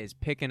is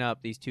picking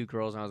up these two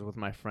girls when I was with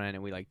my friend,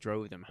 and we like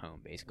drove them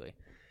home basically,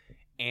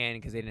 and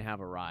because they didn't have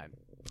a ride,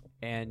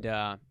 and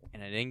I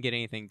didn't get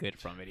anything good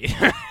from it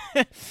either.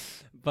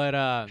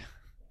 But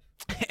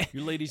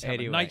you ladies have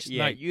a nice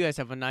night. You guys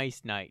have a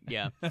nice night,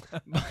 yeah.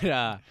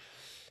 But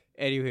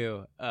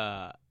anywho,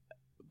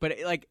 But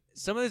like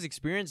some of those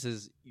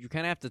experiences, you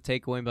kind of have to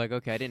take away and be like,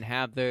 okay, I didn't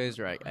have those,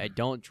 or I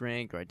don't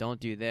drink, or I don't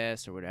do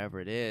this, or whatever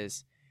it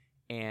is.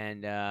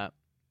 And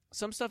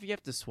some stuff you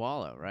have to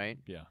swallow, right?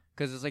 Yeah.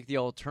 Because it's like the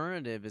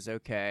alternative is,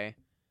 okay,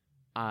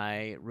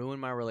 I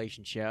ruined my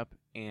relationship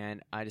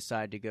and I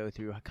decided to go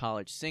through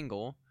college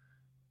single.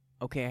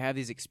 Okay, I have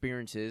these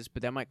experiences,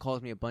 but that might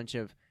cause me a bunch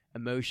of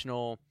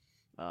emotional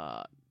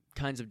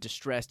kinds of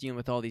distress dealing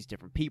with all these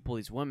different people,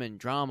 these women,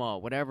 drama,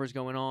 whatever's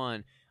going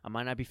on. I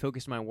might not be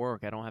focused on my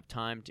work. I don't have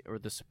time or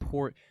the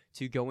support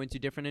to go into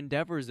different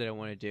endeavors that I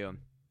want to do. And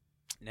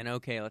then,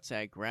 okay, let's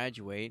say I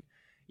graduate,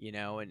 you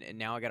know, and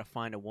now I got to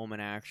find a woman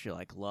I actually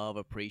like love,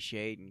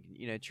 appreciate, and,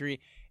 you know,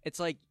 treat. It's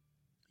like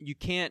you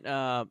can't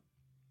let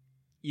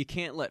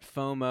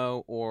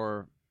FOMO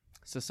or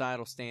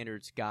societal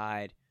standards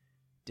guide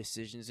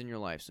decisions in your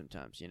life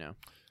sometimes, you know.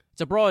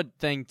 It's a broad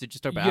thing to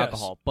just talk about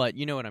alcohol, but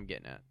you know what I'm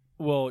getting at.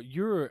 Well,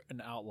 you're an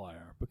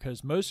outlier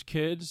because most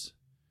kids,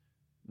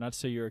 not to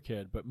say you're a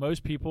kid, but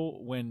most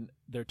people when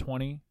they're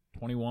 20,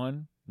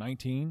 21,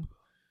 19,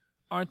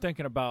 aren't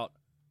thinking about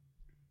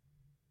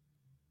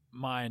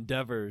my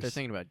endeavors. They're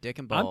thinking about dick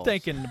and balls. I'm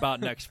thinking about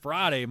next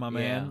Friday, my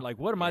man. Like,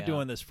 what am I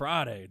doing this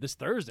Friday? This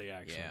Thursday,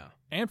 actually. Yeah.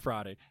 And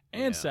Friday.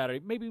 And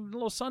Saturday. Maybe even a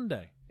little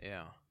Sunday.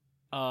 Yeah.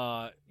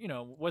 You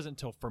know, it wasn't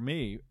until for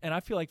me, and I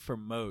feel like for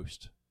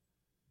most,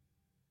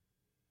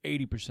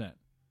 80%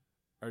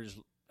 are just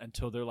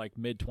until they're like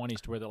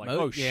mid-20s to where they're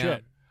like,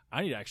 shit,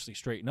 I need to actually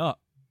straighten up.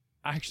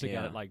 I actually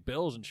got like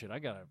bills and shit. I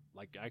got to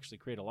like actually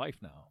create a life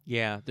now.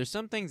 Yeah, there's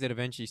some things that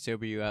eventually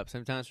sober you up.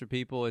 Sometimes for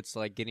people, it's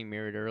like getting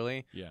married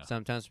early. Yeah.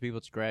 Sometimes for people,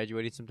 it's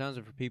graduating. Sometimes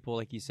for people,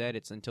 like you said,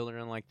 it's until they're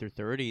in like their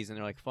 30s and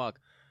they're like, fuck,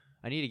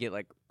 I need to get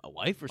like a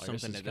wife or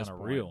something at this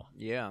point. Real.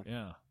 Yeah.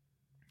 Yeah.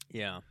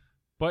 Yeah.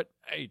 But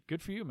hey,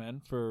 good for you,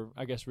 man, for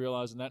I guess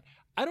realizing that.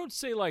 I don't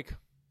say like,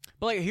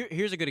 but like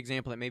here's a good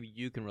example that maybe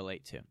you can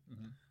relate to.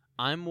 Mm-hmm.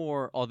 I'm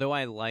more, although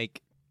I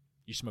like.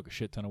 You smoke a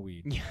shit ton of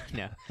weed. Yeah,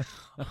 no.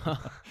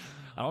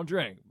 I don't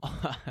drink,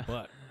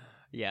 but.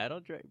 Yeah, I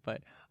don't drink,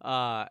 but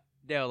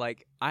no,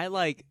 like I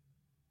like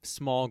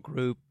small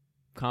group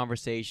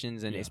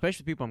conversations, and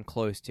especially people I'm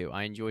close to.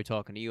 I enjoy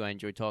talking to you. I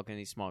enjoy talking to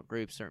these small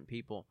groups, certain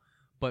people.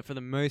 But for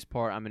the most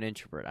part, I'm an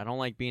introvert. I don't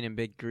like being in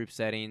big group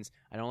settings.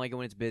 I don't like it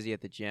when it's busy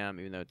at the gym,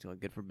 even though it's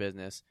good for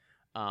business.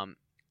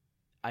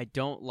 I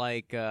don't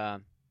like,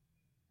 going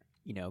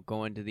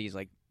to these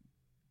like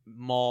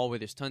mall where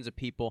there's tons of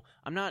people.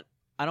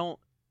 I don't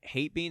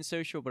hate being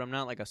social, but I'm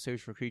not like a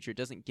social creature. It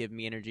doesn't give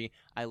me energy.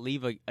 I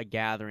leave a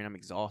gathering, I'm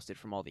exhausted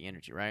from all the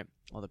energy, right?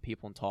 All the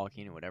people and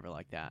talking and whatever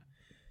like that.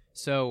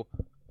 So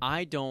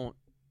I don't,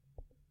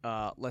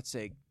 let's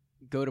say,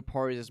 go to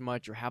parties as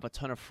much or have a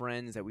ton of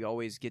friends that we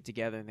always get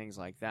together and things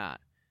like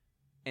that.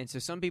 And so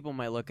some people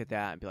might look at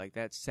that and be like,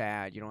 that's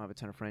sad. You don't have a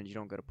ton of friends. You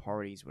don't go to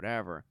parties,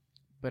 whatever.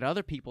 But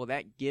other people,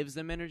 that gives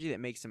them energy,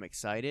 that makes them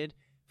excited.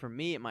 For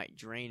me, it might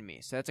drain me.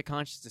 So that's a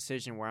conscious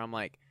decision where I'm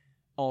like,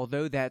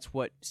 although that's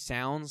what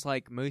sounds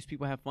like most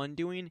people have fun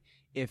doing,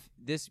 if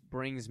this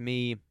brings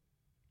me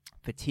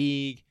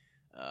fatigue,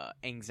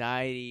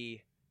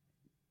 anxiety,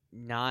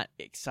 not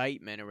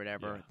excitement or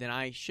whatever, then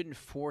I shouldn't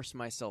force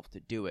myself to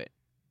do it.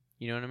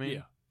 You know what I mean?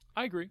 Yeah,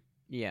 I agree.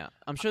 Yeah.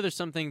 I'm sure there's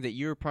something that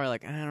you're probably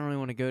like, I don't really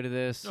want to go to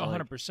this. No,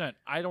 100%.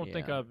 I don't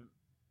think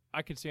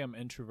I could say I'm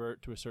an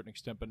introvert to a certain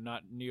extent, but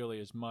not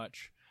nearly as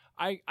much.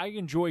 I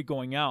enjoy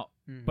going out,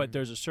 but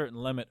there's a certain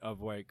limit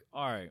of like,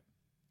 all right,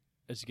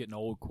 it's getting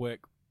old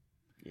quick.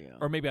 Yeah.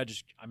 Or maybe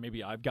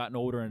I've gotten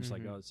older and it's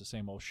like, oh, it's the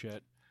same old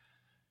shit.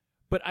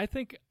 But I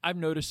think I've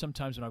noticed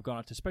sometimes when I've gone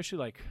out to, especially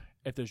like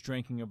if there's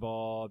drinking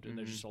involved and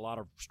there's just a lot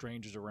of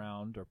strangers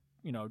around or,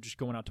 just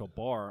going out to a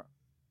bar,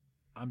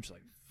 I'm just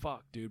like,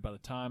 fuck, dude. By the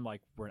time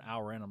like we're an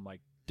hour in, I'm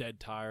like dead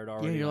tired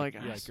already. Yeah, you're like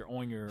you're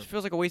on your. It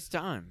feels like a waste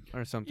of time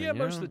or something. Yeah,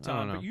 most of the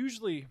time. But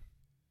usually,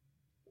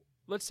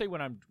 let's say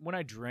when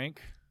I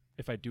drink,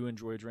 if I do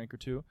enjoy a drink or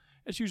two,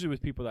 it's usually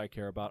with people that I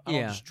care about. I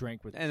don't just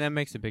drink with and that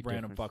makes a big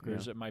random difference.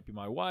 Fuckers. Yeah. It might be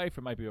my wife,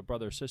 it might be a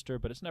brother or sister,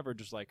 but it's never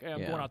just like, hey,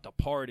 I'm going out to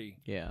party.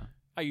 Yeah.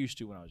 I used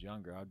to when I was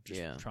younger. I'd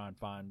just try and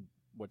find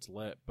what's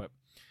lit. But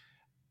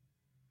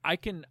I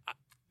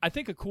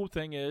think a cool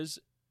thing is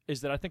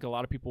that I think a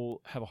lot of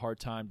people have a hard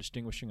time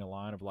distinguishing a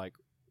line of like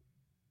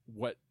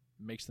what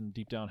makes them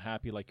deep down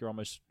happy. Like you're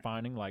almost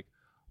finding like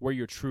where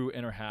your true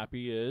inner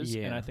happy is.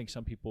 Yeah. And I think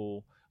some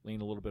people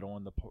lean a little bit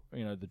on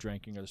the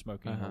drinking or the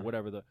smoking or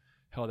whatever the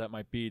hell that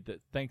might be, that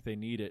think they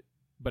need it,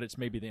 but it's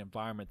maybe the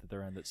environment that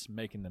they're in that's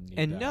making them need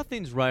it. And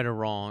nothing's right or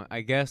wrong.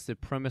 I guess the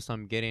premise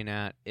I'm getting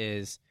at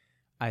is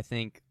I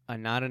think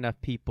not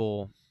enough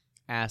people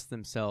ask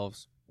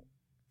themselves,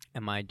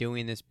 am I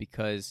doing this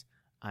because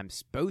I'm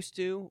supposed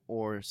to,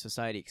 or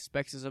society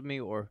expects this of me,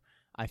 or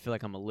I feel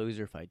like I'm a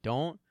loser if I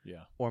don't?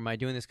 Yeah. Or am I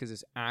doing this because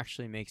this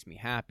actually makes me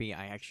happy?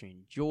 I actually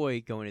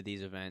enjoy going to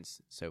these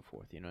events, so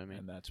forth. You know what I mean?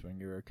 And that's when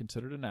you're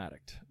considered an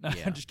addict. No,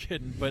 I'm just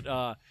kidding. But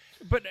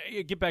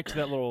get back to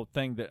that little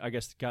thing that I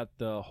guess got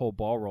the whole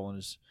ball rolling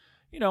is,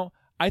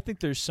 I think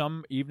there's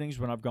some evenings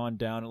when I've gone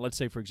down and let's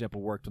say, for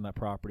example, worked on that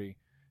property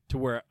to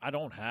where I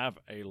don't have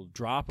a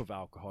drop of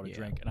alcohol to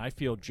drink, and I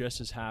feel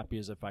just as happy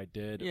as if I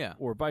did,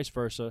 or vice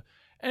versa.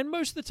 And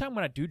most of the time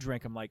when I do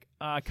drink, I'm like,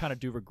 I kind of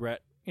do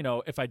regret,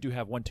 if I do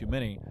have one too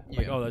many,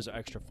 like, oh, there's an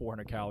extra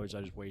 400 calories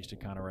I just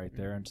wasted kind of right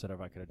there instead of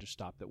I could have just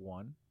stopped at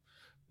one.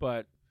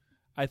 But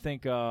I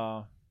think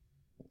but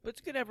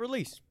it's good to have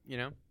release,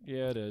 Yeah,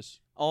 it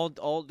is.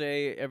 All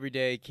day, every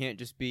day can't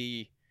just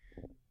be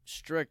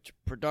strict,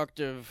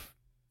 productive,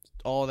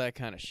 all that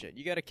kind of shit.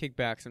 You got to kick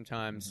back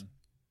sometimes.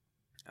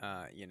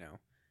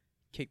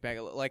 Kick back,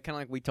 like kind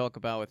of like we talk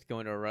about with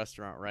going to a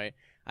restaurant, right?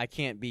 I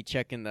can't be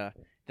checking the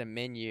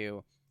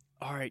menu.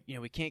 All right,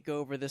 we can't go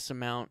over this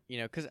amount,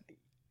 because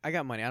I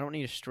got money. I don't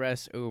need to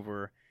stress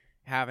over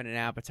having an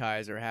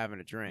appetizer or having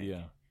a drink.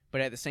 Yeah.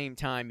 But at the same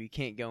time, you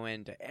can't go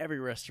into every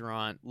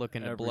restaurant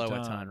looking to blow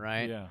a ton,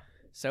 right? Yeah.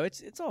 So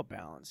it's all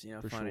balance,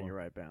 finding your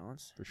right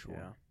balance. For sure.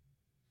 Yeah.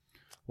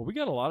 Well, we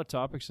got a lot of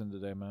topics in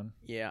today, man.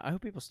 Yeah, I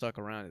hope people stuck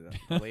around to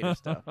the later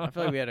stuff. I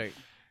feel like we had a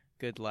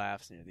good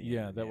laughs near the end.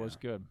 Yeah, that was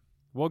good.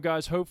 Well,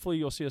 guys, hopefully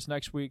you'll see us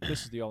next week.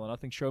 This is the All or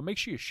Nothing Show. Make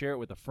sure you share it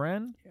with a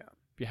friend. Yeah.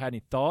 If you had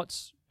any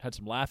thoughts, had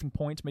some laughing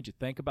points, made you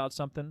think about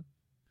something,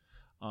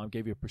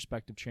 gave you a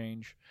perspective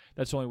change.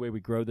 That's the only way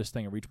we grow this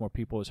thing and reach more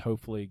people is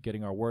hopefully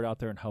getting our word out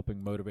there and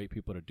helping motivate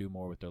people to do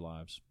more with their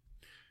lives.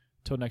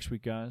 Till next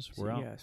week, guys. We're out.